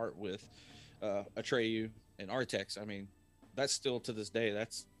 the part with Atreyu and Artex. I mean, that's still to this day,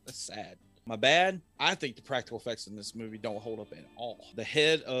 that's sad. My bad, I think the practical effects in this movie don't hold up at all. The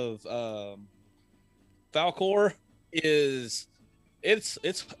head of Falcor is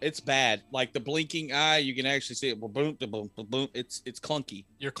it's bad. Like the blinking eye, you can actually see it. Boom, boom, boom, boom. It's clunky.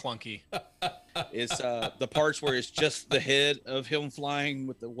 You're clunky. It's the parts where it's just the head of him flying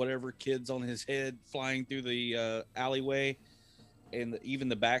with the whatever kid's on his head flying through the alleyway, and even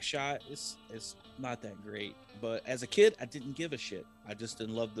the back shot is not that great. But as a kid, I didn't give a shit. I just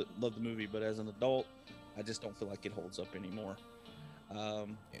didn't love the movie. But as an adult, I just don't feel like it holds up anymore.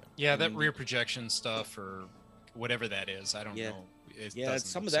 That rear projection stuff or whatever that is, I don't know.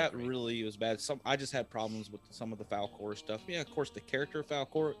 Some of that really was bad. I just had problems with some of the Falcor stuff. Yeah, of course, the character of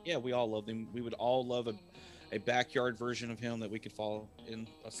Falcor. Yeah, we all loved him. We would all love a backyard version of him that we could fall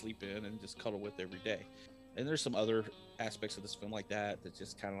asleep in and just cuddle with every day. And there's some other aspects of this film like that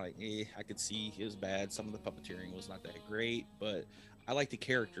just kind of like, I could see it was bad. Some of the puppeteering was not that great, but I like the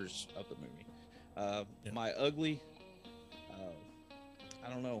characters of the movie. My ugly, I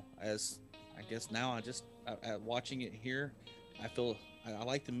don't know. As I guess now, watching it here, I feel I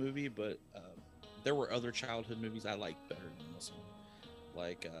like the movie, but there were other childhood movies I liked better than this one,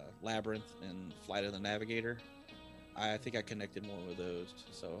 like Labyrinth and Flight of the Navigator. I think I connected more with those,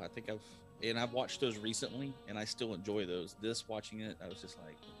 so I think I've watched those recently, and I still enjoy those. Watching it, I was just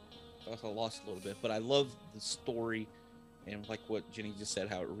like, I lost a little bit, but I love the story, and like what Jenny just said,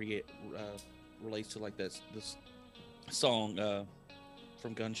 how it relates to like this song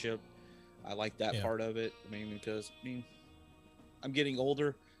from Gunship. I like that part of it. Because I'm getting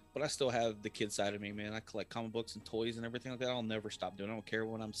older, but I still have the kid side of me, man. I collect comic books and toys and everything like that. I'll never stop doing it. I don't care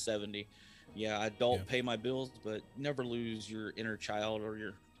when I'm 70. Yeah, I don't pay my bills, but never lose your inner child or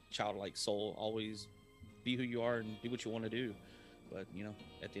your childlike soul. Always be who you are and do what you want to do. But,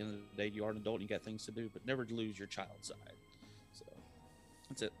 at the end of the day, you are an adult and you got things to do, but never lose your child side. So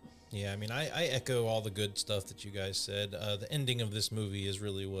that's it. Yeah, I echo all the good stuff that you guys said. The ending of this movie is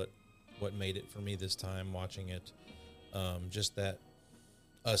really what made it for me this time watching it. Just that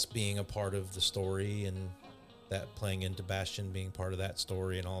us being a part of the story and that playing into Bastion being part of that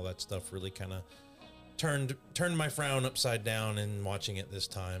story and all that stuff really kind of turned my frown upside down in watching it this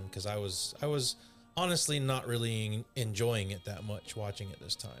time, because I was honestly not really enjoying it that much watching it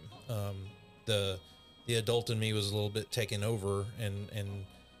this time. The adult in me was a little bit taken over, and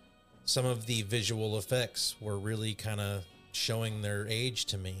some of the visual effects were really kind of showing their age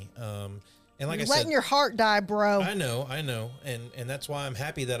to me. And like You're I said, letting your heart die, bro. I know, and that's why I'm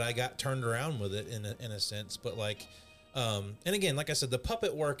happy that I got turned around with it in a sense. But like, and again, like I said, the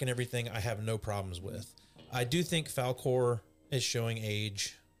puppet work and everything, I have no problems with. I do think Falcor is showing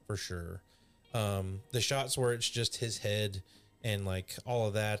age for sure. The shots where it's just his head and like all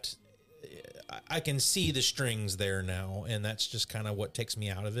of that, I can see the strings there now, and that's just kind of what takes me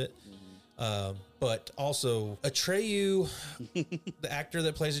out of it. But also Atreyu, the actor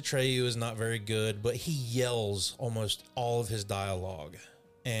that plays Atreyu, is not very good, but he yells almost all of his dialogue.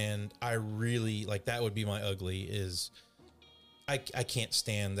 And I really like, that would be my ugly, is I can't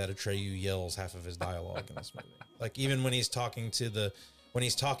stand that Atreyu yells half of his dialogue in this movie. Like even when he's talking to the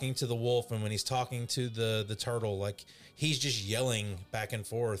wolf and when he's talking to the turtle, like he's just yelling back and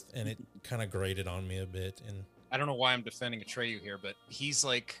forth, and it kind of grated on me a bit. And I don't know why I'm defending Atreyu here, but he's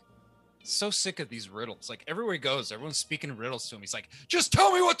like so sick of these riddles. Like everywhere he goes, everyone's speaking riddles to him. He's like, just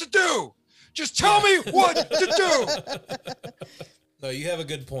tell me what to do. Just tell me what to do. No, you have a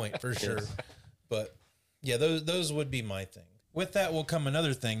good point for sure. But yeah, those would be my thing. With that will come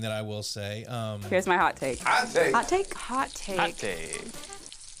another thing that I will say. Here's my hot take. Hot take. Hot take. Hot take. Hot take.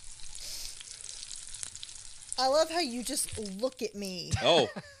 I love how you just look at me. Oh,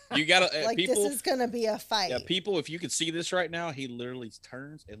 you gotta like people, this is gonna be a fight. Yeah, people, if you could see this right now, he literally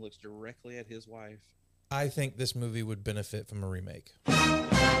turns and looks directly at his wife. I think this movie would benefit from a remake.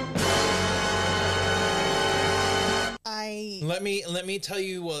 Let me tell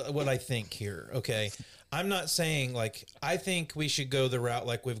you what I think here. Okay, I'm not saying like I think we should go the route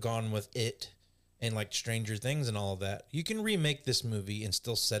like we've gone with It and like Stranger Things and all of that. You can remake this movie and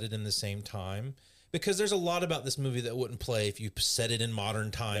still set it in the same time, because there's a lot about this movie that wouldn't play if you set it in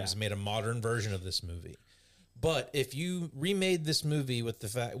modern times, made a modern version of this movie. But if you remade this movie with the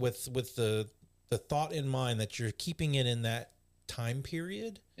fact with the thought in mind that you're keeping it in that time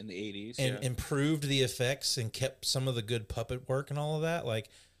period in the 80s and improved the effects and kept some of the good puppet work and all of that, like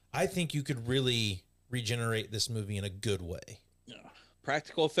I think you could really regenerate this movie in a good way. Yeah.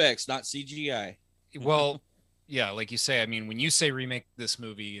 Practical effects, not CGI. Well, yeah, like you say, I mean, when you say remake this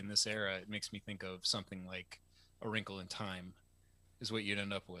movie in this era, it makes me think of something like A Wrinkle in Time is what you'd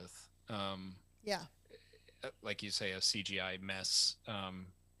end up with. Yeah. Like you say, a CGI mess.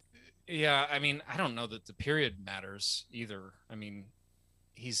 Yeah, I mean, I don't know that the period matters either. I mean,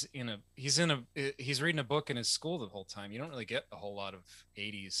 he's reading a book in his school the whole time. You don't really get a whole lot of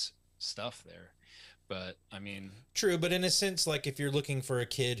 80s stuff there. But I mean, true. But in a sense, like if you're looking for a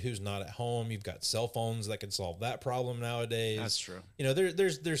kid who's not at home, you've got cell phones that can solve that problem nowadays. That's true. You know,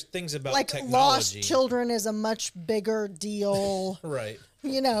 there's things about like technology. lost children is a much bigger deal. Right.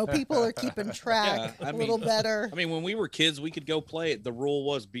 You know, people are keeping track a little better. I mean, when we were kids, we could go play it. The rule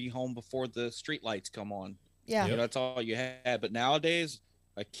was be home before the street lights come on. Yeah. You know, that's all you had. But nowadays,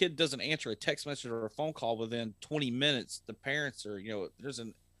 a kid doesn't answer a text message or a phone call within 20 minutes. The parents are, you know, there's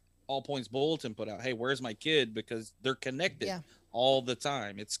an all points bulletin put out. Hey, where's my kid? Because they're connected all the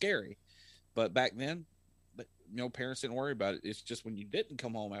time. It's scary. But back then, you know, parents didn't worry about it. It's just when you didn't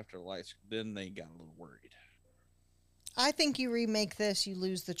come home after the lights, then they got a little worried. I think you remake this, you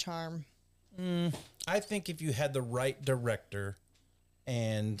lose the charm. I think if you had the right director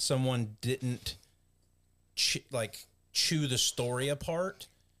and someone didn't chew the story apart,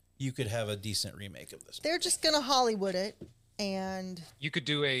 you could have a decent remake of this. They're just going to Hollywood it, and you could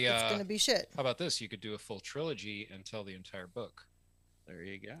do it's going to be shit. How about this? You could do a full trilogy and tell the entire book. There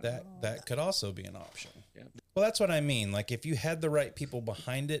you go. That could also be an option. Yeah. Well, that's what I mean. Like if you had the right people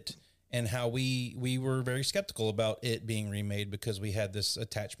behind it, and how we were very skeptical about it being remade because we had this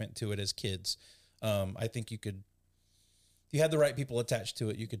attachment to it as kids. I think you could, if you had the right people attached to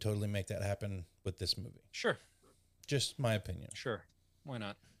it, you could totally make that happen with this movie. Sure. Just my opinion. Sure. Why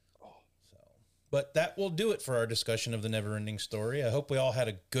not? But that will do it for our discussion of the NeverEnding Story. I hope we all had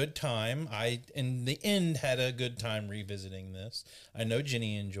a good time. I, in the end, had a good time revisiting this. I know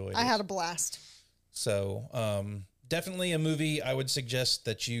Jenny enjoyed it. I had a blast. So definitely a movie I would suggest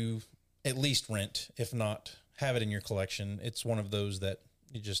that you at least rent, if not have it in your collection. It's one of those that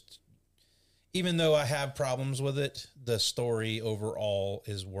you just, even though I have problems with it, the story overall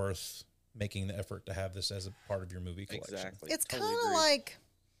is worth making the effort to have this as a part of your movie collection. Exactly. It's kind of like,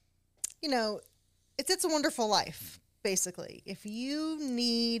 you know, It's a Wonderful Life, basically. If you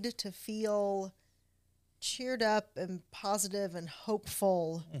need to feel cheered up and positive and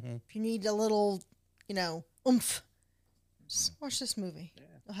hopeful, if you need a little, you know, oomph, just watch this movie. Yeah.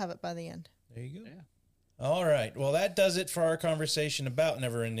 You'll have it by the end. There you go. Yeah. All right. Well, that does it for our conversation about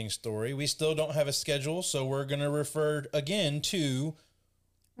NeverEnding Story. We still don't have a schedule, so we're going to refer again to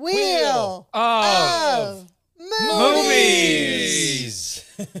Wheel of Movies.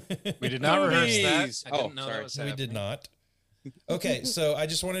 We did not rehearse that. I didn't know that was happening. We did not. Okay, so I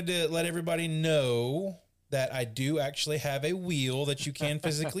just wanted to let everybody know that I do actually have a wheel that you can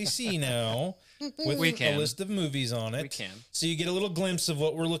physically see now with a list of movies on it. We can. So you get a little glimpse of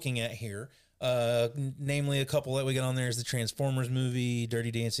what we're looking at here. Namely, a couple that we got on there is the Transformers movie,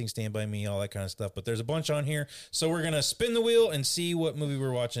 Dirty Dancing, Stand By Me, all that kind of stuff. But there's a bunch on here. So we're going to spin the wheel and see what movie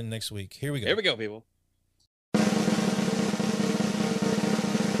we're watching next week. Here we go. Here we go, people.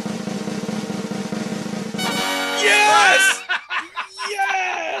 Yes!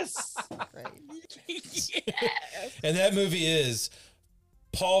 Yes! Yes! And that movie is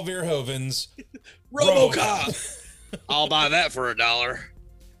Paul Verhoeven's RoboCop. I'll buy that for $1.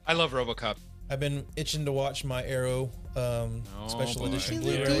 I love RoboCop. I've been itching to watch my Arrow special edition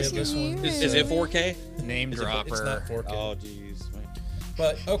Blu-ray of this one. Is it 4K? Name dropper. It's not 4K. Oh, jeez.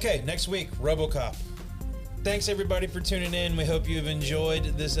 But, okay, next week, RoboCop. Thanks, everybody, for tuning in. We hope you've enjoyed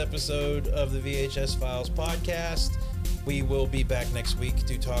this episode of the VHS Files podcast. We will be back next week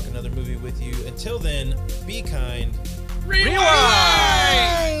to talk another movie with you. Until then, be kind. Rewind!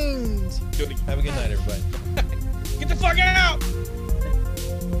 Have a good night, everybody. Get the fuck out!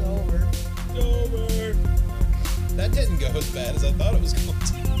 Over. Over. That didn't go as bad as I thought it was going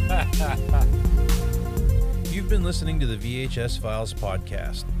to. You've been listening to the VHS Files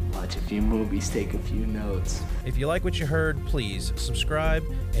podcast. Watch a few movies, take a few notes. If you like what you heard, please subscribe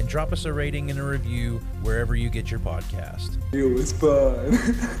and drop us a rating and a review wherever you get your podcast. It was fun.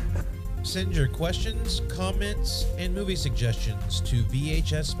 Send your questions, comments, and movie suggestions to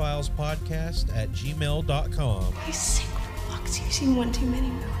vhsfilespodcast@gmail.com. You sick fucks, you've seen one too many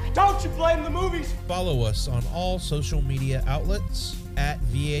movies. Don't you blame the movies! Follow us on all social media outlets at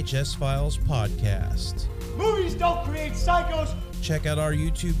VHS Files Podcast. Movies don't create psychos! Check out our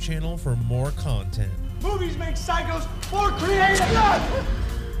YouTube channel for more content. Movies make psychos more creative!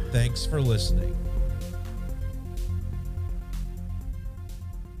 Thanks for listening.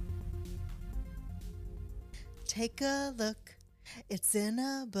 Take a look. It's in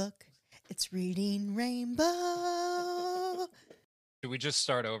a book. It's Reading Rainbow. Should we just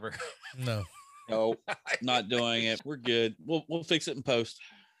start over? No. No, not doing it. We're good. We'll fix it in post.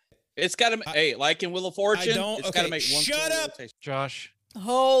 It's got to, hey, like in Wheel of Fortune, it's got to make one. Shut up, Josh.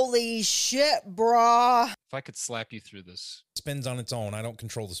 Holy shit, brah. If I could slap you through this. Spins on its own. I don't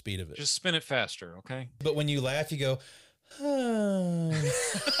control the speed of it. Just spin it faster, okay? But when you laugh, you go,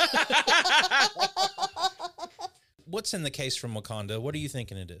 What's in the case from Wakanda? What are you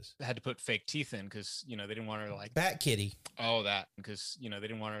thinking it is? I had to put fake teeth in because, they didn't want her to like... Bat Kitty. Oh, that. Because, they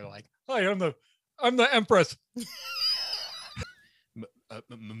didn't want her to like, hi, I'm the Empress.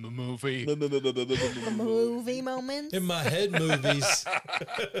 Movie. Movie moments. In my head movies.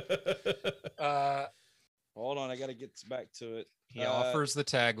 Hold on, I got to get back to it. He offers the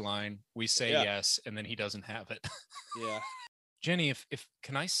tagline. We say yes, and then he doesn't have it. Yeah. Jenny, if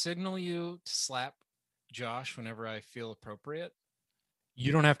can I signal you to slap Josh whenever I feel appropriate?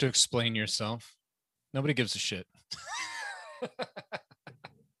 You don't have to explain yourself. Nobody gives a shit.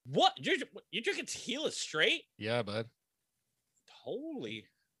 What? You're drinking tequila straight? Yeah, bud. Holy.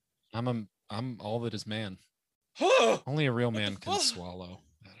 I'm all that is man. Only a real man can swallow.